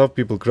that is how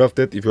people craft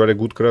it. If you are a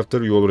good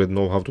crafter, you already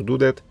know how to do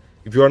that.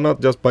 If you are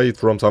not, just buy it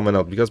from someone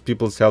else, because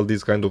people sell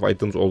these kind of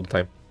items all the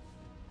time.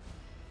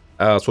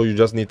 So you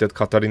just need that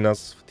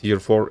Katarina's tier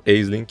 4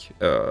 A-link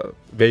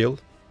veil.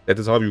 That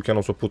is how you can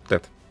also put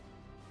that.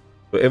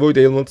 So avoid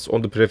ailments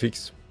on the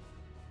prefix.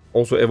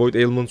 Also avoid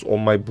ailments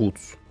on my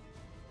boots.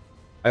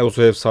 I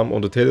also have some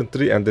on the talent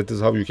tree, and that is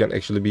how you can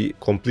actually be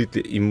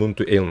completely immune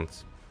to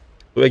ailments.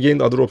 So again,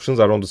 the other options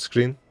are on the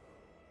screen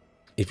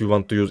if you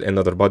want to use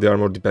another body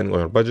armor depending on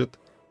your budget.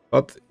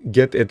 But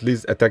get at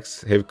least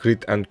attacks have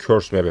crit and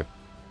curse maybe.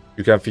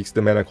 You can fix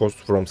the mana cost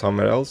from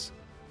somewhere else.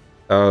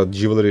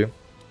 Jewelry,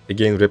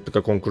 again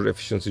replica conquer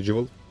efficiency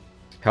jewel.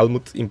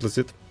 Helmet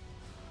implicit.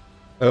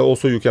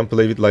 Also you can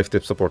play with life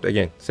tap support,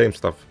 again same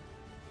stuff.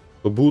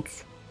 So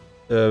boots,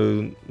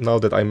 now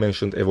that I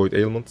mentioned avoid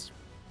ailments.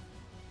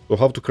 So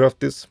how to craft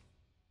this?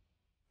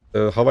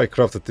 How I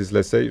crafted this,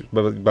 let's say,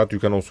 but you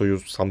can also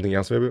use something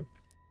else maybe.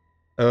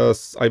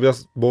 I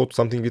just bought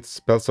something with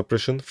spell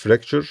suppression,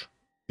 fracture.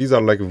 These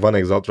are like 1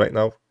 exalt right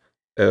now.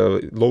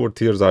 Lower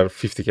tiers are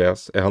 50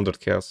 chaos, 100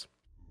 chaos.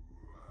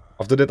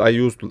 After that I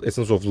used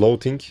essence of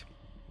loathing,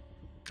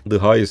 the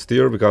highest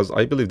tier, because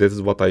I believe that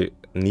is what I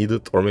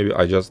needed, or maybe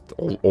I just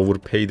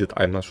overpaid it,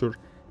 I'm not sure.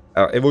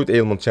 Avoid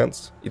ailment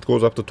chance, it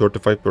goes up to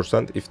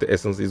 35% if the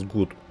essence is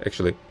good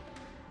actually.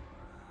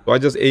 So I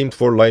just aimed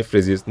for life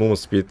resist, movement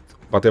speed,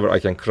 whatever I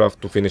can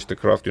craft to finish the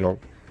craft, you know.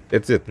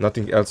 That's it,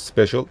 nothing else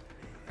special.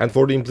 And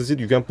for the implicit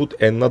you can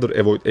put another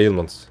avoid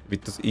ailments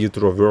with this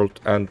Eater of World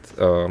and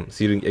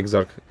Searing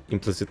Exarch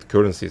implicit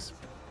currencies.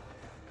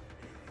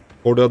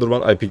 For the other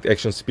one I picked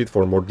action speed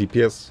for more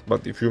DPS,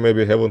 but if you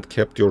maybe haven't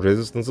kept your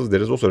resistances,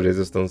 there is also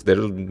resistance, there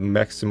is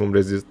maximum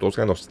resist, those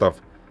kind of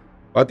stuff.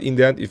 But in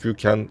the end, if you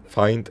can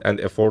find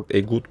and afford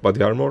a good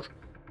body armor,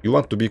 you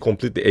want to be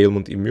completely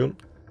ailment immune.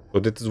 So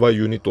that is why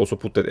you need to also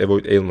put that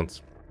avoid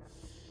ailments.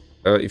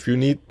 If you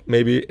need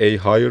maybe a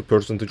higher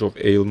percentage of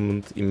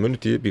ailment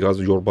immunity, because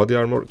your body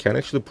armor can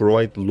actually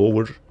provide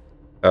lower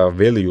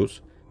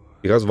values,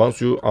 because once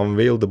you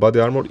unveil the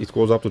body armor it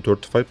goes up to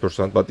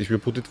 35%, but if you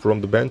put it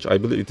from the bench I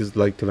believe it is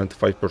like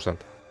 25%.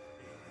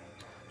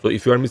 So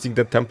if you are missing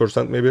that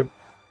 10%, maybe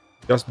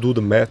just do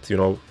the math, you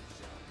know,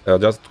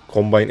 just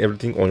combine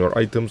everything on your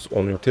items,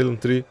 on your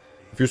talent tree.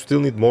 If you still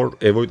need more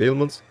avoid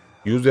ailments,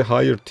 use a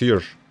higher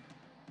tier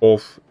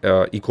of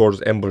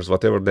Icors, Embers,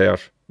 whatever they are,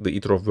 the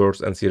Ether of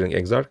Words and Searing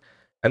Exarch,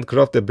 and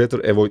craft a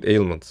better avoid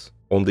ailments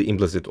on the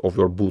implicit of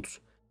your boots.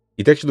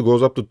 It actually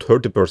goes up to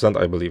 30%,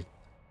 I believe.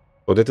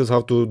 So that is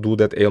how to do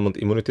that ailment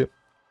immunity.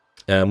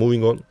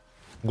 Moving on,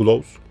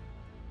 gloves.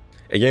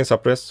 Again,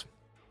 suppress.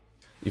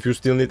 If you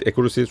still need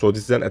accuracy, so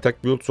this is an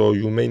attack build, so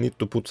you may need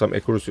to put some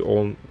accuracy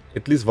on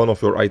at least one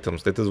of your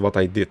items. That is what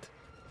I did.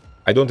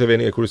 I don't have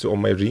any accuracy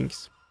on my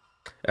rings.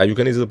 You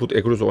can easily put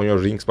accuracy on your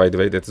rings, by the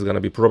way. That is gonna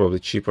be probably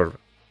cheaper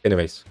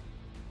anyways.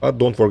 But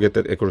don't forget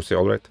that accuracy,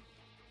 alright?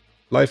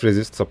 Life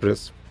resist,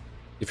 suppress.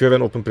 If you have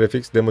an open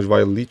prefix, damage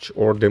while leech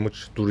or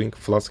damage during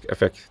flask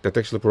effect. That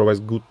actually provides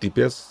good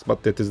DPS,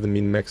 but that is the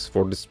min-max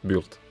for this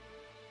build.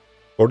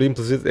 For the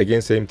implicit,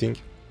 again same thing.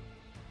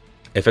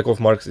 Effect of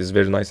marks is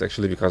very nice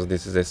actually, because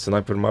this is a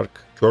sniper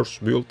mark curse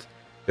build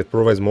that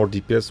provides more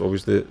DPS.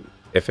 Obviously,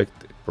 effect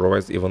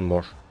provides even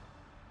more.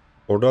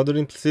 For the other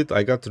implicit,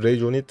 I got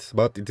rage on it,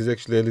 but it is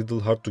actually a little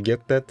hard to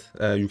get that.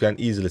 You can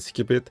easily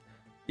skip it.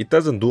 It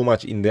doesn't do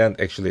much in the end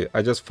actually.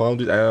 I just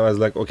found it and I was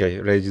like, okay,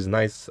 rage is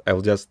nice,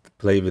 I'll just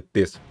play with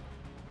this.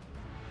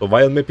 So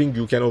while mapping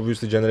you can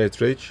obviously generate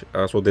rage,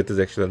 so that is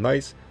actually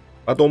nice.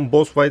 But on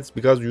boss fights,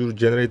 because you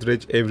generate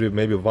rage every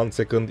maybe 1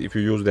 second, if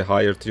you use the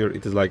higher tier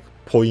it is like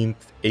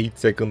 0.8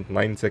 second,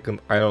 9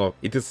 second, I don't know.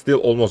 It is still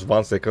almost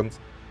 1 second.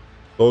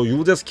 So you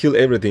will just kill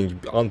everything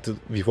until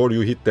before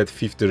you hit that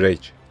 50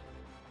 rage.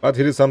 But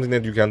here is something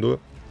that you can do.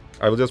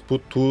 I will just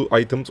put 2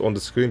 items on the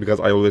screen because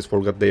I always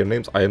forgot their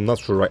names. I am not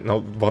sure right now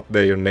what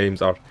their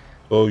names are.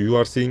 So you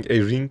are seeing a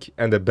ring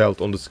and a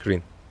belt on the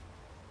screen.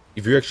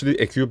 If you actually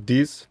equip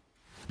these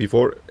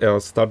before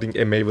starting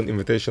a Maven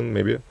invitation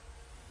maybe.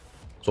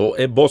 So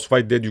a boss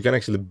fight that you can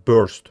actually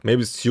burst.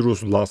 Maybe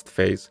Sirus last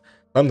phase.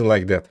 Something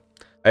like that.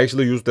 I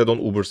actually used that on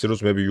Uber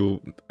Sirus. Maybe you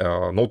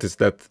noticed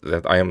that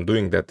I am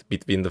doing that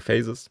between the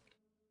phases.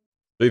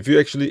 So if you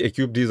actually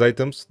equip these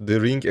items, the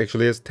ring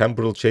actually has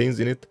temporal chains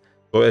in it.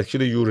 So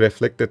actually you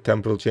reflect the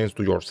temporal chains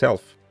to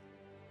yourself.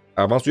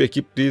 Once you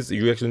equip these,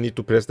 you actually need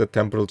to press the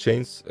temporal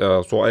chains.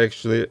 So I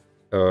actually,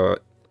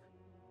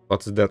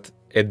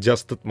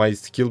 adjusted my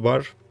skill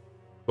bar.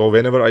 So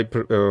whenever I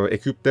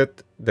equip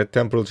that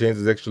temporal chains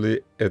is actually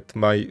at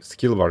my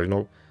skill bar, you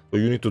know. So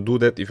you need to do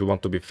that if you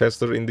want to be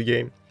faster in the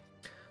game.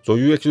 So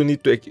you actually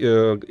need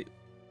to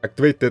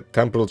activate the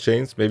temporal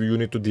chains. Maybe you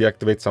need to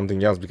deactivate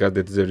something else because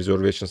that is a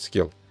reservation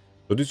skill.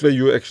 So this way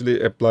you actually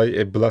apply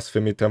a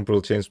blasphemy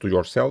temporal chains to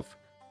yourself.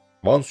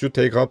 Once you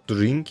take out the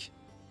ring,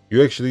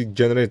 you actually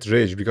generate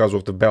rage because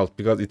of the belt.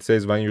 Because it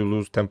says when you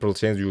lose temporal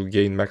chains, you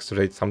gain max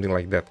rage, something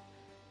like that.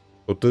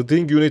 So the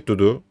thing you need to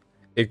do,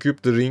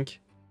 equip the ring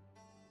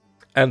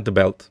and the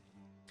belt.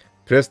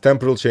 Press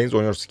temporal chains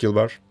on your skill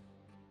bar.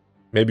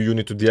 Maybe you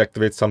need to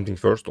deactivate something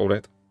first,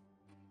 alright?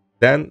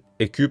 Then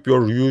equip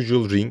your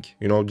usual ring,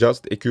 you know,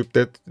 just equip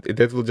that.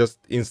 That will just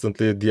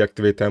instantly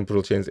deactivate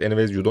temporal chains.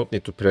 Anyways, you don't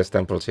need to press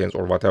temporal chains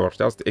or whatever.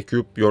 Just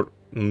equip your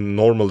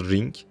normal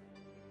ring.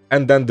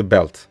 And then the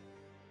belt.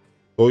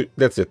 So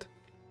that's it.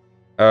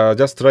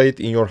 Just try it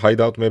in your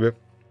hideout maybe.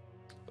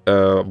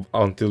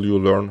 Until you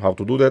learn how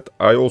to do that.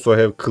 I also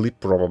have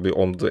clip probably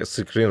on the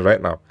screen right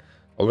now.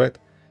 Alright.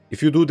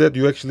 If you do that,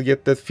 you actually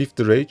get that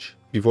 50 rage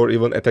before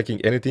even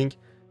attacking anything.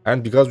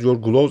 And because your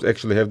gloves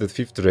actually have that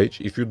 50 rage,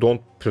 if you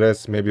don't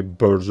press maybe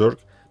Berserk.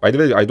 By the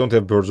way, I don't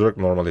have Berserk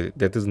normally.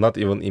 That is not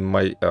even in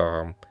my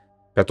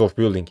path of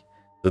building.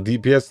 The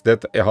DPS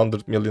that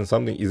 100 million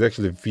something is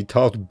actually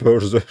without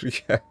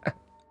Berserk.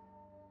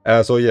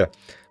 So yeah,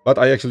 but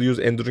I actually use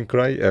Enduring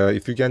Cry.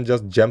 If you can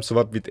just gem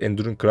swap with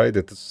Enduring Cry,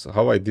 that is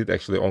how I did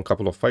actually on a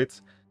couple of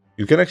fights.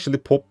 You can actually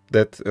pop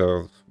that,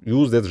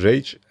 use that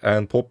rage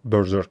and pop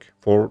Berserk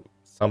for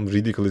some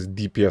ridiculous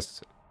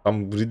DPS,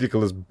 some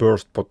ridiculous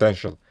burst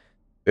potential.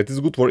 That is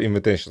good for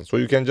invitation. So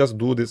you can just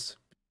do this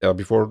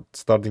before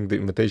starting the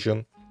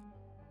invitation.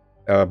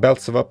 Belt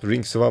swap,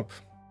 ring swap,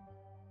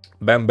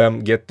 bam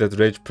bam, get that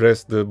rage,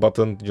 press the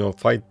button, you know,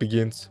 fight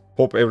begins,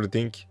 pop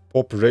everything,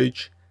 pop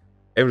rage.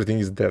 Everything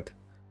is dead.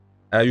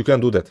 You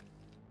can do that.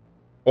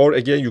 Or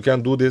again, you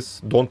can do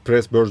this, don't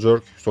press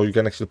Berserk, so you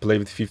can actually play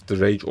with 50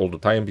 rage all the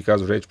time,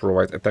 because rage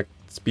provides attack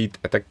speed,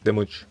 attack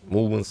damage,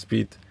 movement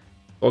speed,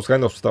 those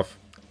kind of stuff.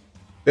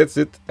 That's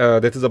it.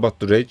 That is about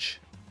the rage.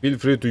 Feel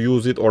free to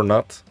use it or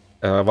not.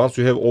 Once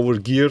you have over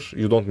gear,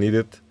 you don't need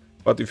it.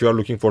 But if you are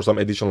looking for some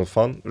additional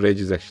fun,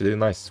 rage is actually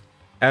nice.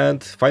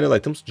 And final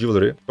items,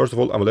 jewelry. First of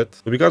all, amulet.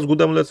 So because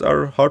good amulets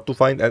are hard to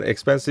find and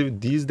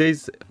expensive, these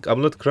days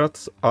amulet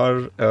crafts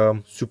are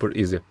super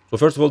easy. So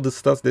first of all, the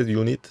stats that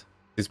you need.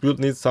 This build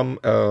needs some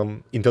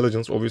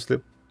intelligence,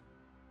 obviously.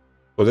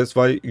 So that's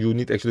why you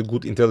need actually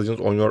good intelligence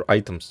on your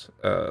items.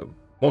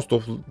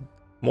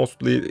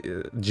 Mostly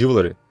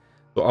jewelry,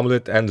 so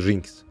amulet and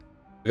rings.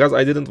 Because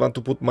I didn't want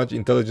to put much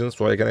intelligence,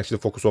 so I can actually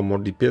focus on more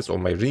DPS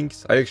on my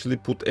rings. I actually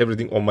put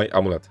everything on my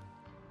amulet.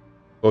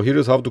 So here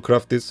is how to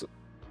craft this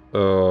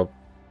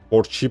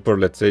for cheaper,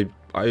 let's say.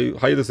 I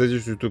highly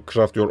suggest you to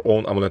craft your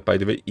own amulet, by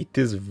the way. It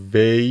is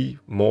way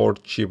more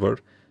cheaper.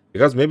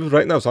 Because maybe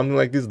right now something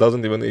like this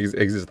doesn't even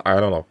exist. I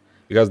don't know.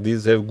 Because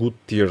these have good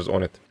tiers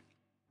on it.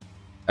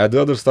 The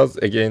other stats,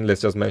 again,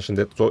 let's just mention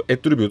that. So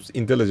attributes,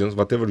 intelligence,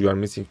 whatever you are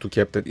missing to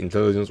cap that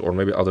intelligence, or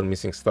maybe other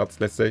missing stats,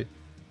 let's say.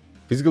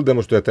 Physical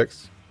damage to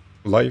attacks,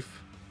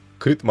 life,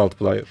 crit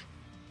multiplier,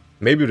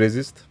 maybe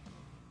resist,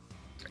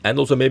 and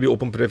also maybe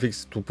open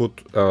prefix to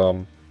put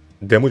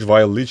damage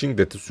while leeching,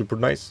 that is super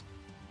nice.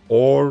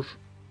 Or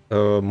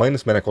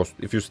minus mana cost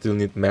if you still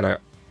need mana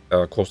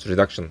cost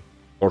reduction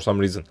for some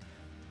reason.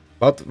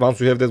 But once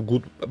you have that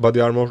good body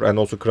armor and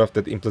also craft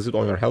that implicit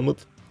on your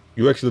helmet,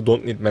 you actually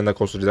don't need mana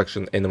cost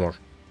reduction anymore.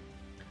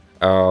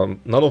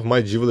 None of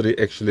my jewelry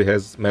actually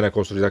has mana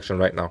cost reduction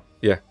right now.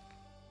 Yeah.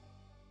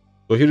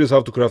 So here is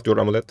how to craft your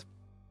amulet.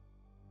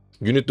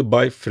 You need to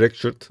buy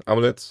fractured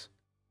amulets,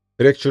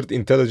 fractured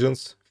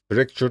intelligence,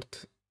 fractured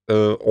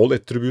all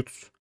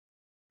attributes,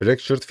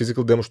 fractured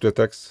physical damage to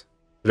attacks,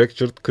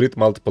 fractured crit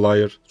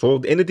multiplier. So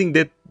anything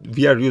that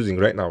we are using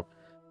right now.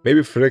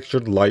 Maybe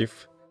fractured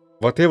life,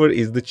 whatever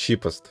is the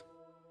cheapest.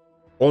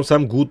 On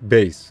some good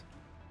base.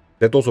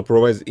 That also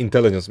provides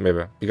intelligence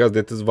maybe, because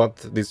that is what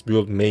this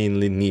build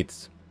mainly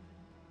needs.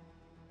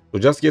 So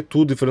just get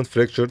two different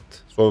fractured.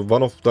 So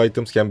one of the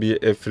items can be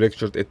a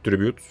fractured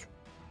attribute.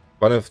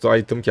 One of the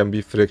item can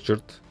be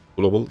fractured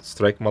global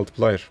strike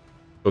multiplier.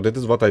 So that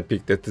is what I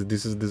picked.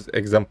 This is this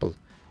example.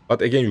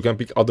 But again, you can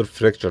pick other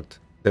fractured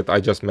that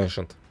I just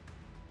mentioned.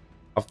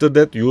 After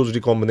that, use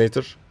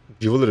recombinator,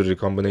 jewelry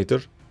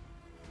recombinator.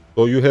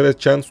 So you have a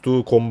chance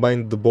to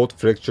combine the both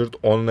fractured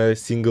on a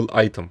single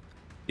item.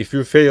 If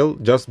you fail,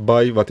 just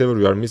buy whatever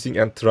you are missing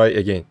and try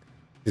again.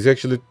 This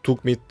actually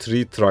took me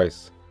 3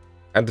 tries.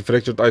 And the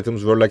fractured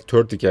items were like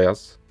 30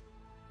 chaos.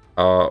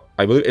 I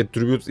believe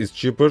attributes is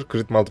cheaper,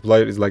 crit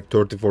multiplier is like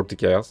 30-40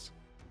 chaos.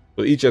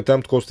 So each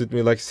attempt costed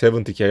me like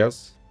 70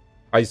 chaos.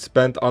 I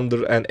spent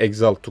under an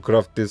Exile to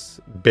craft this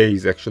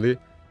base actually.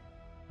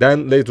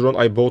 Then later on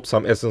I bought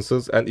some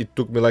essences and it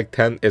took me like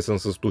 10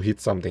 essences to hit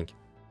something.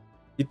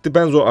 It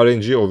depends on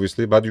RNG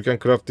obviously, but you can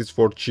craft this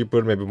for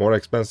cheaper, maybe more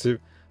expensive.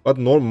 But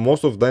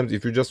most of the times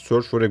if you just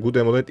search for a good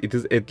amulet, it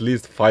is at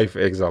least 5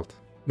 exalt.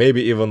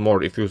 Maybe even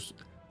more. If you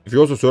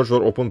also search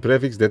for open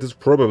prefix, that is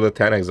probably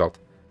 10 exalt.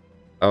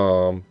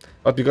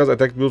 But because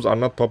attack builds are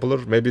not popular,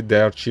 maybe they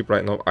are cheap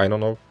right now, I don't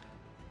know.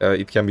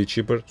 It can be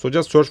cheaper. So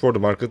just search for the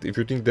market. If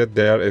you think that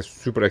they are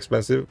super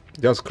expensive,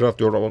 just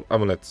craft your own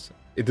amulets.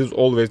 It is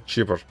always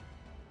cheaper.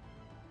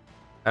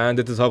 And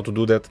that is how to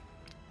do that.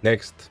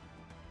 Next,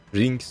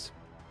 rings.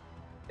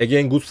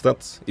 Again, good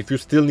stats. If you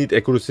still need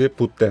accuracy,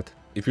 put that.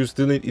 If you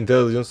still need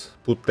intelligence,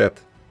 put that.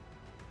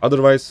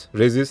 Otherwise,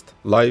 resist,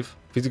 life,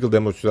 physical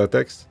damage to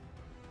attacks,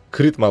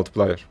 crit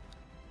multiplier.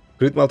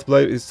 Crit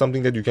multiplier is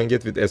something that you can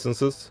get with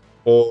essences,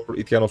 or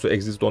it can also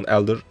exist on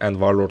Elder and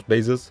Warlord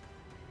bases.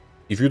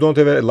 If you don't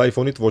have a life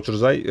on it,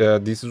 Watcher's Eye,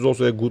 this is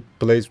also a good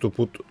place to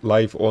put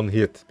life on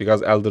hit,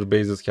 because Elder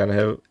bases can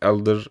have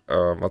Elder,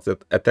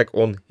 attack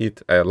on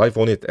hit, life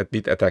on it, at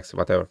beat attacks,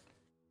 whatever.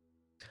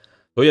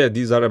 So yeah,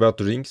 these are about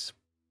the rings.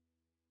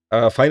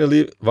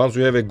 Finally, once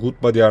you have a good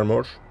body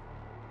armor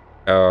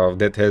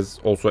that has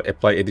also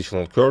apply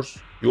additional curse,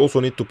 you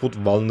also need to put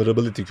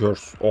vulnerability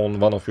curse on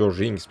one of your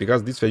rings,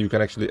 because this way you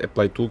can actually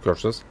apply 2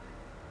 curses.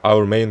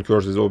 Our main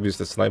curse is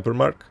obviously sniper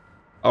mark.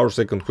 Our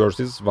second curse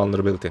is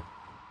vulnerability.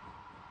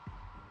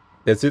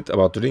 That's it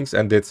about the rings,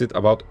 and that's it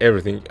about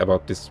everything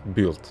about this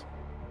build.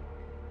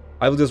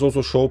 I will just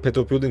also show path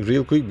of building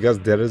real quick, because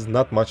there is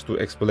not much to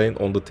explain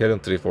on the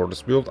talent tree for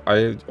this build.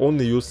 I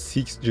only use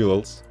 6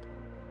 jewels.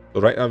 So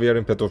right now we are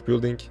in path of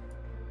building.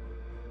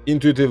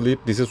 Intuitive leap,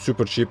 this is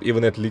super cheap.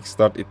 Even at league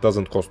start it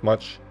doesn't cost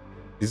much.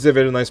 This is a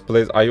very nice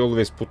place. I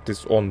always put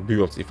this on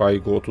builds if I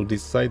go to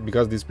this side,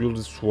 because this build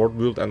is sword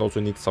build and also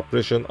needs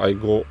suppression. I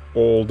go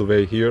all the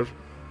way here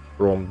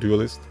from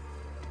duelist.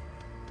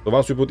 So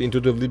once you put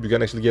intuitive leap, you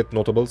can actually get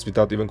notables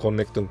without even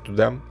connecting to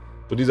them.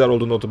 So these are all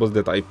the notables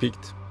that I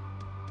picked.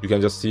 You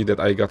can just see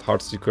that I got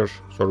Heartseeker,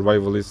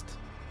 Survivalist,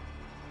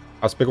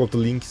 Aspect of the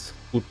Links,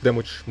 good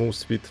damage, move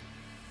speed,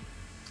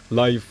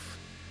 life,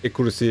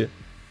 accuracy.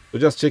 So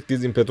just check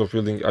these in path of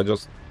building.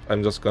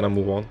 I'm just gonna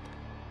move on.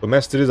 So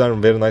masteries are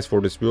very nice for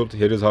this build.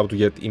 Here is how to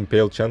get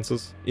impale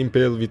chances.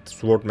 Impale with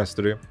sword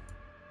mastery.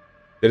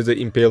 There is an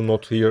impale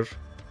note here,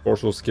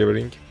 forceful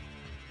scavenging.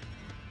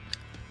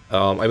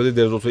 I believe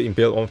there is also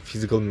impale on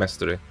physical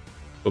mastery.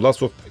 So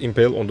lots of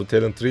impale on the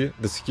talent tree.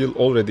 The skill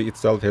already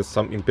itself has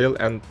some impale,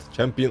 and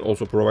champion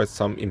also provides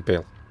some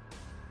impale.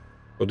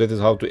 So that is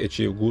how to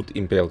achieve good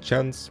impale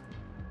chance.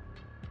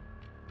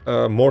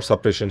 More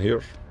suppression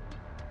here.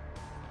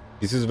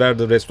 This is where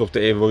the rest of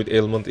the avoid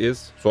ailment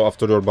is. So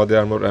after your body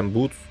armor and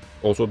boots,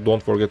 Also,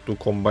 don't forget to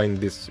combine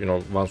this, you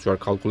know, once you are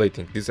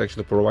calculating. This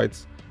actually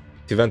provides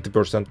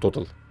 20%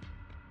 total.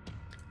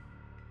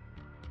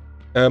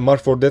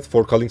 Mark for that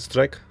for Culling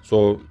Strike,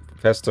 so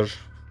faster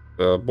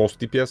boss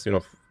DPS, you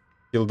know,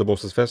 kill the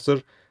bosses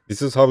faster.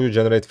 This is how you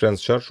generate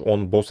Friend's Charge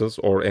on bosses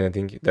or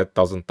anything that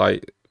doesn't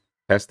die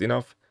fast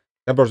enough.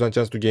 10%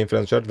 chance to gain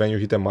Friend's Charge when you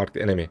hit a marked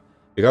enemy.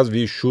 Because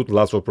we shoot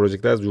lots of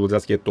projectiles, we will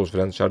just get those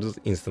Friend's Charges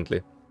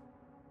instantly.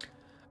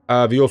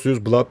 We also use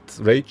Blood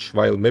Rage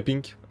while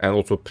mapping, and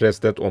also press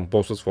that on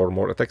bosses for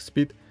more attack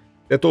speed.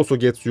 That also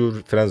gets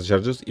you Friend's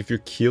Charges if you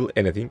kill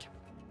anything.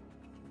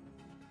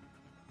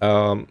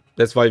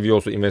 That's why we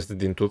also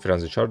invested into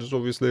frenzy charges,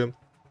 obviously.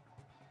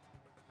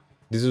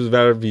 This is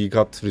where we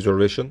got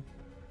reservation.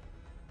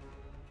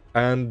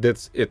 And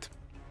that's it.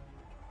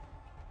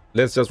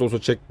 Let's just also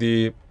check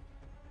the...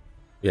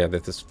 Yeah,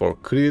 that is for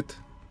crit.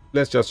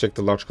 Let's just check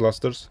the large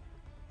clusters.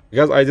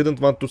 Because I didn't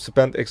want to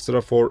spend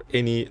extra for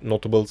any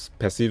notable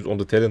passives on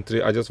the talent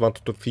tree. I just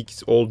wanted to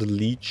fix all the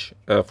leech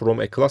from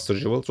a cluster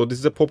jewel. So this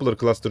is a popular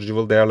cluster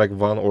jewel. They are like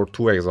 1 or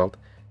 2 exalt.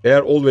 They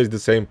are always the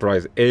same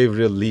price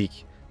every league.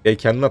 They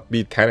cannot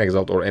be 10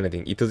 exalt or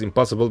anything. It is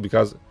impossible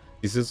because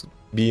this is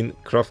being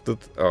crafted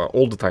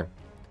all the time.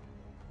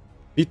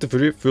 Beat the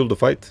Fury, Fuel the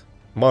Fight,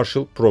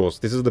 Martial,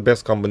 Provost. This is the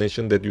best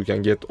combination that you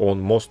can get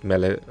on most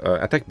melee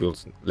attack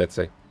builds, let's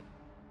say.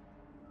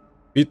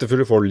 Beat the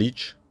Fury for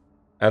Leech.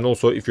 And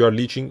also if you are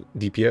leeching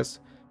DPS.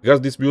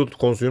 Because this build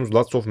consumes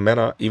lots of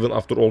mana even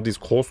after all these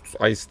costs,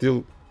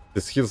 the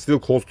skill still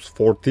costs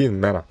 14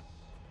 mana.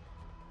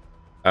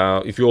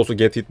 If you also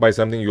get hit by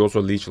something, you also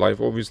leech life,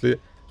 obviously.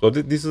 So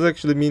this is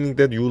actually meaning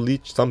that you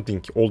leech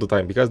something all the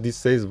time, because this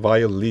says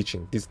while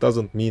leeching. This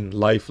doesn't mean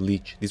life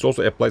leech. This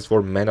also applies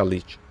for mana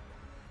leech.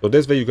 So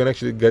this way you can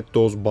actually get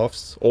those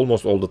buffs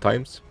almost all the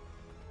times,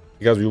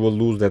 because you will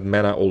lose that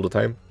mana all the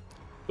time.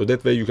 So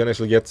that way you can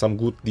actually get some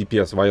good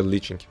DPS while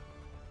leeching.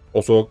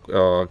 Also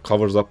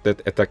covers up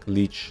that attack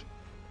leech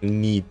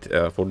need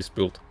for this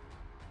build.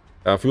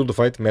 Fuel the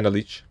Fight, mana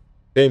leech.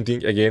 Same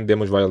thing again,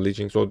 damage while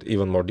leeching, so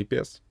even more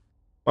DPS.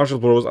 Martial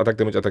Provost, attack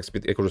damage, attack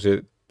speed,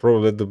 accuracy,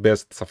 probably the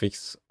best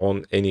suffix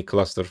on any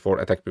cluster for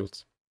attack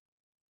builds.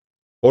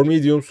 For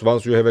mediums,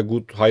 once you have a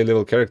good high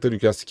level character, you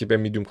can skip a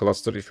medium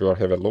cluster if you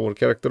have a lower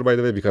character, by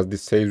the way, because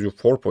this saves you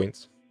 4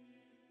 points.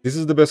 This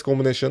is the best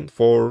combination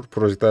for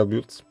projectile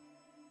builds.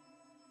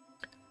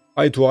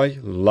 Eye to eye,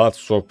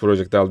 lots of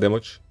projectile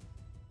damage.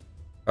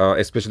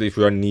 Especially if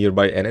you are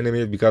nearby an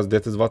enemy, because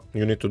that is what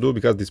you need to do,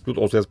 because this build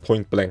also has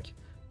point blank.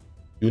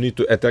 You need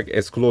to attack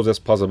as close as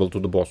possible to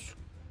the boss.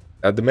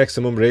 At the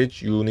maximum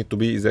range you need to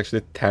be is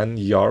actually 10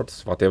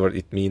 yards, whatever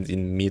it means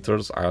in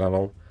meters, I don't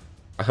know.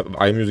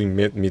 I'm using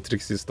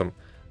metric system,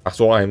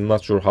 so I'm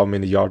not sure how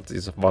many yards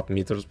is what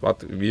meters,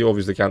 but we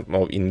obviously can't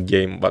know in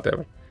game,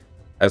 whatever.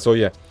 So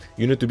yeah,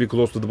 you need to be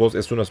close to the boss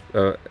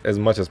as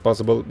much as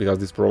possible, because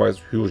this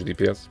provides huge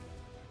DPS.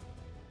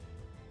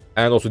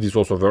 And also this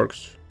also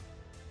works.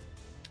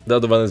 The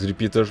other one is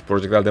repeater,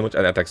 projectile damage,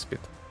 and attack speed.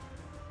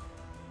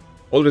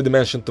 Already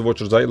mentioned the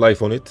Watcher's Eye,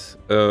 life on it,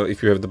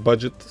 if you have the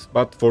budget,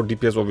 but for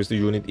DPS obviously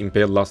you need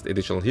Impale last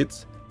additional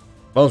hits.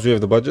 Once you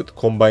have the budget,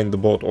 combine the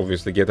both,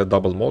 obviously get a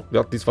double mode,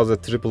 but this was a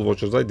triple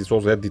Watcher's Eye. This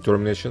also had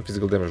determination,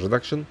 physical damage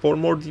reduction for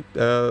more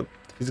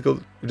physical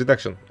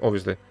reduction,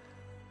 obviously.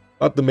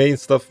 But the main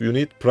stuff you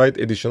need, Pride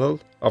additional,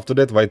 after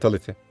that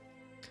Vitality.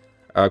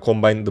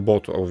 Combine the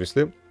both,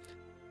 obviously.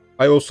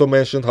 I also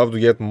mentioned how to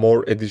get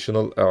more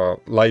additional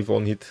life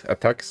on hit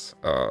attacks,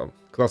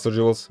 cluster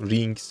jewels,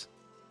 rings.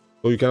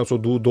 So you can also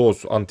do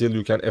those until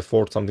you can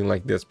afford something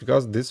like this,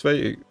 because this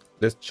way,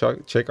 let's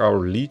check our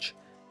leech.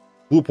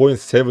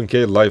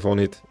 2.7k life on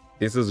it.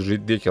 This is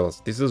ridiculous.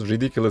 This is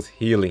ridiculous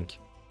healing.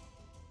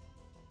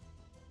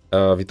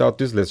 Without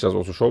this, let's just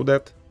also show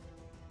that.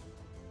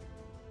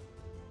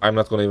 I'm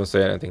not gonna even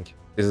say anything.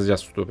 This is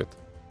just stupid.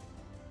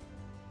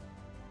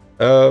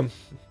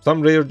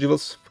 Some rare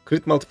jewels.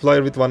 Crit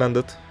multiplier with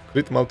 100.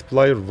 Crit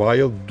multiplier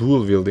while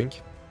dual wielding.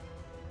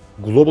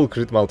 Global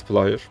crit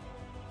multiplier.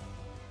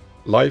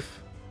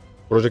 Life.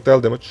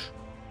 Projectile damage.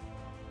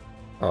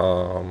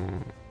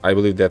 I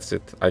believe that's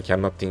it. I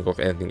cannot think of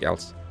anything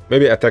else.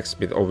 Maybe attack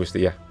speed,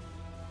 obviously, yeah.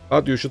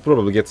 But you should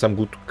probably get some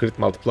good crit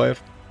multiplier.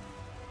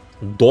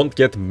 Don't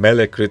get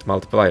melee crit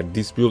multiplier.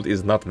 This build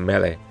is not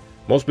melee.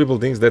 Most people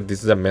think that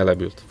this is a melee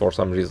build for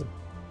some reason.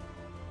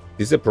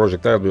 This is a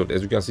projectile build.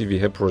 As you can see, we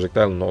have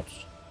projectile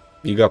nodes.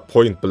 We got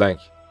point blank.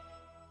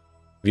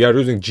 We are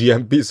using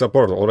GMP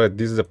support. Alright,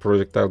 this is a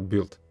projectile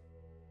build.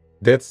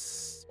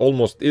 That's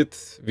almost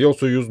it. We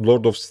also use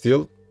Lord of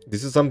Steel.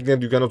 This is something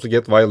that you can also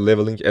get while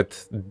leveling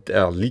at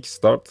league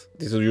start.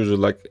 This is usually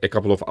like a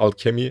couple of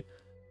alchemy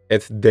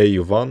at day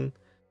 1.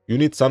 You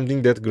need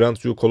something that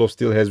grants you Call of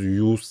Steel has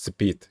use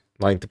speed,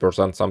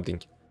 90%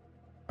 something.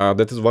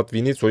 That is what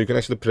we need, so you can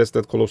actually press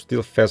that Call of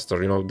Steel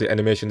faster. You know, the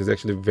animation is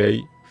actually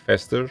way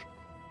faster.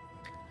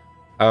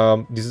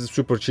 This is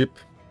super cheap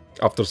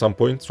after some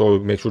point, so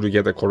make sure you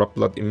get a Corrupt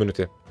Blood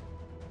immunity.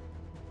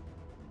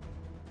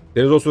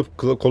 There is also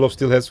Call of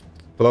Steel has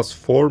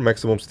 +4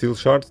 maximum steel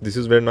shards. This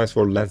is very nice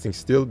for lancing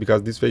steel,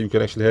 because this way you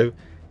can actually have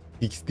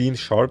 16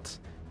 shards,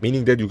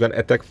 meaning that you can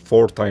attack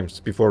 4 times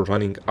before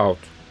running out.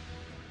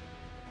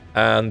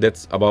 And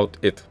that's about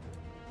it.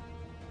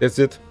 That's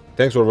it.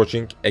 Thanks for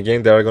watching.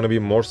 Again, there are gonna be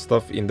more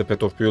stuff in the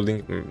Path of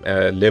Building,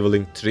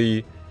 leveling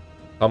 3,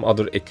 some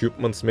other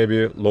equipments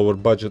maybe, lower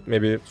budget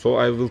maybe. So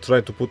I will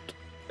try to put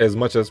as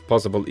much as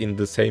possible in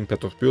the same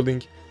Path of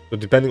Building. So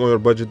depending on your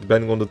budget,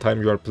 depending on the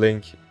time you are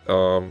playing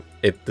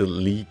at the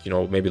league, you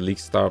know, maybe league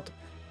start,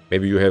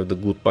 maybe you have the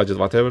good budget,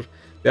 whatever.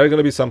 There are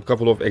gonna be some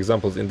couple of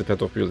examples in the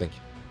Path of Building.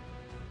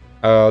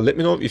 Let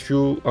me know if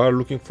you are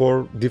looking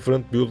for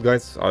different build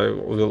guides. I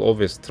will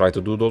always try to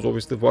do those,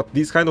 obviously. But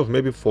these kind of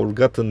maybe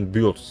forgotten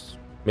builds,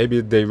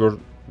 maybe they were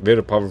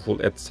very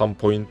powerful at some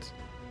point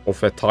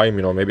of a time,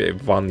 you know, maybe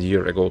 1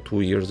 year ago,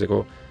 2 years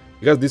ago.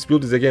 Because this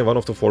build is again one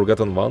of the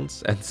forgotten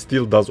ones and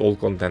still does all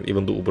content,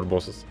 even the Uber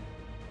bosses.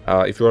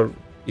 If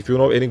you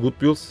know any good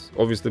builds,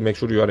 obviously make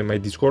sure you are in my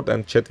Discord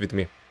and chat with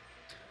me.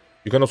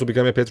 You can also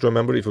become a Patreon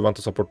member if you want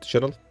to support the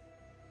channel.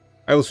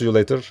 I will see you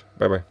later.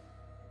 Bye bye.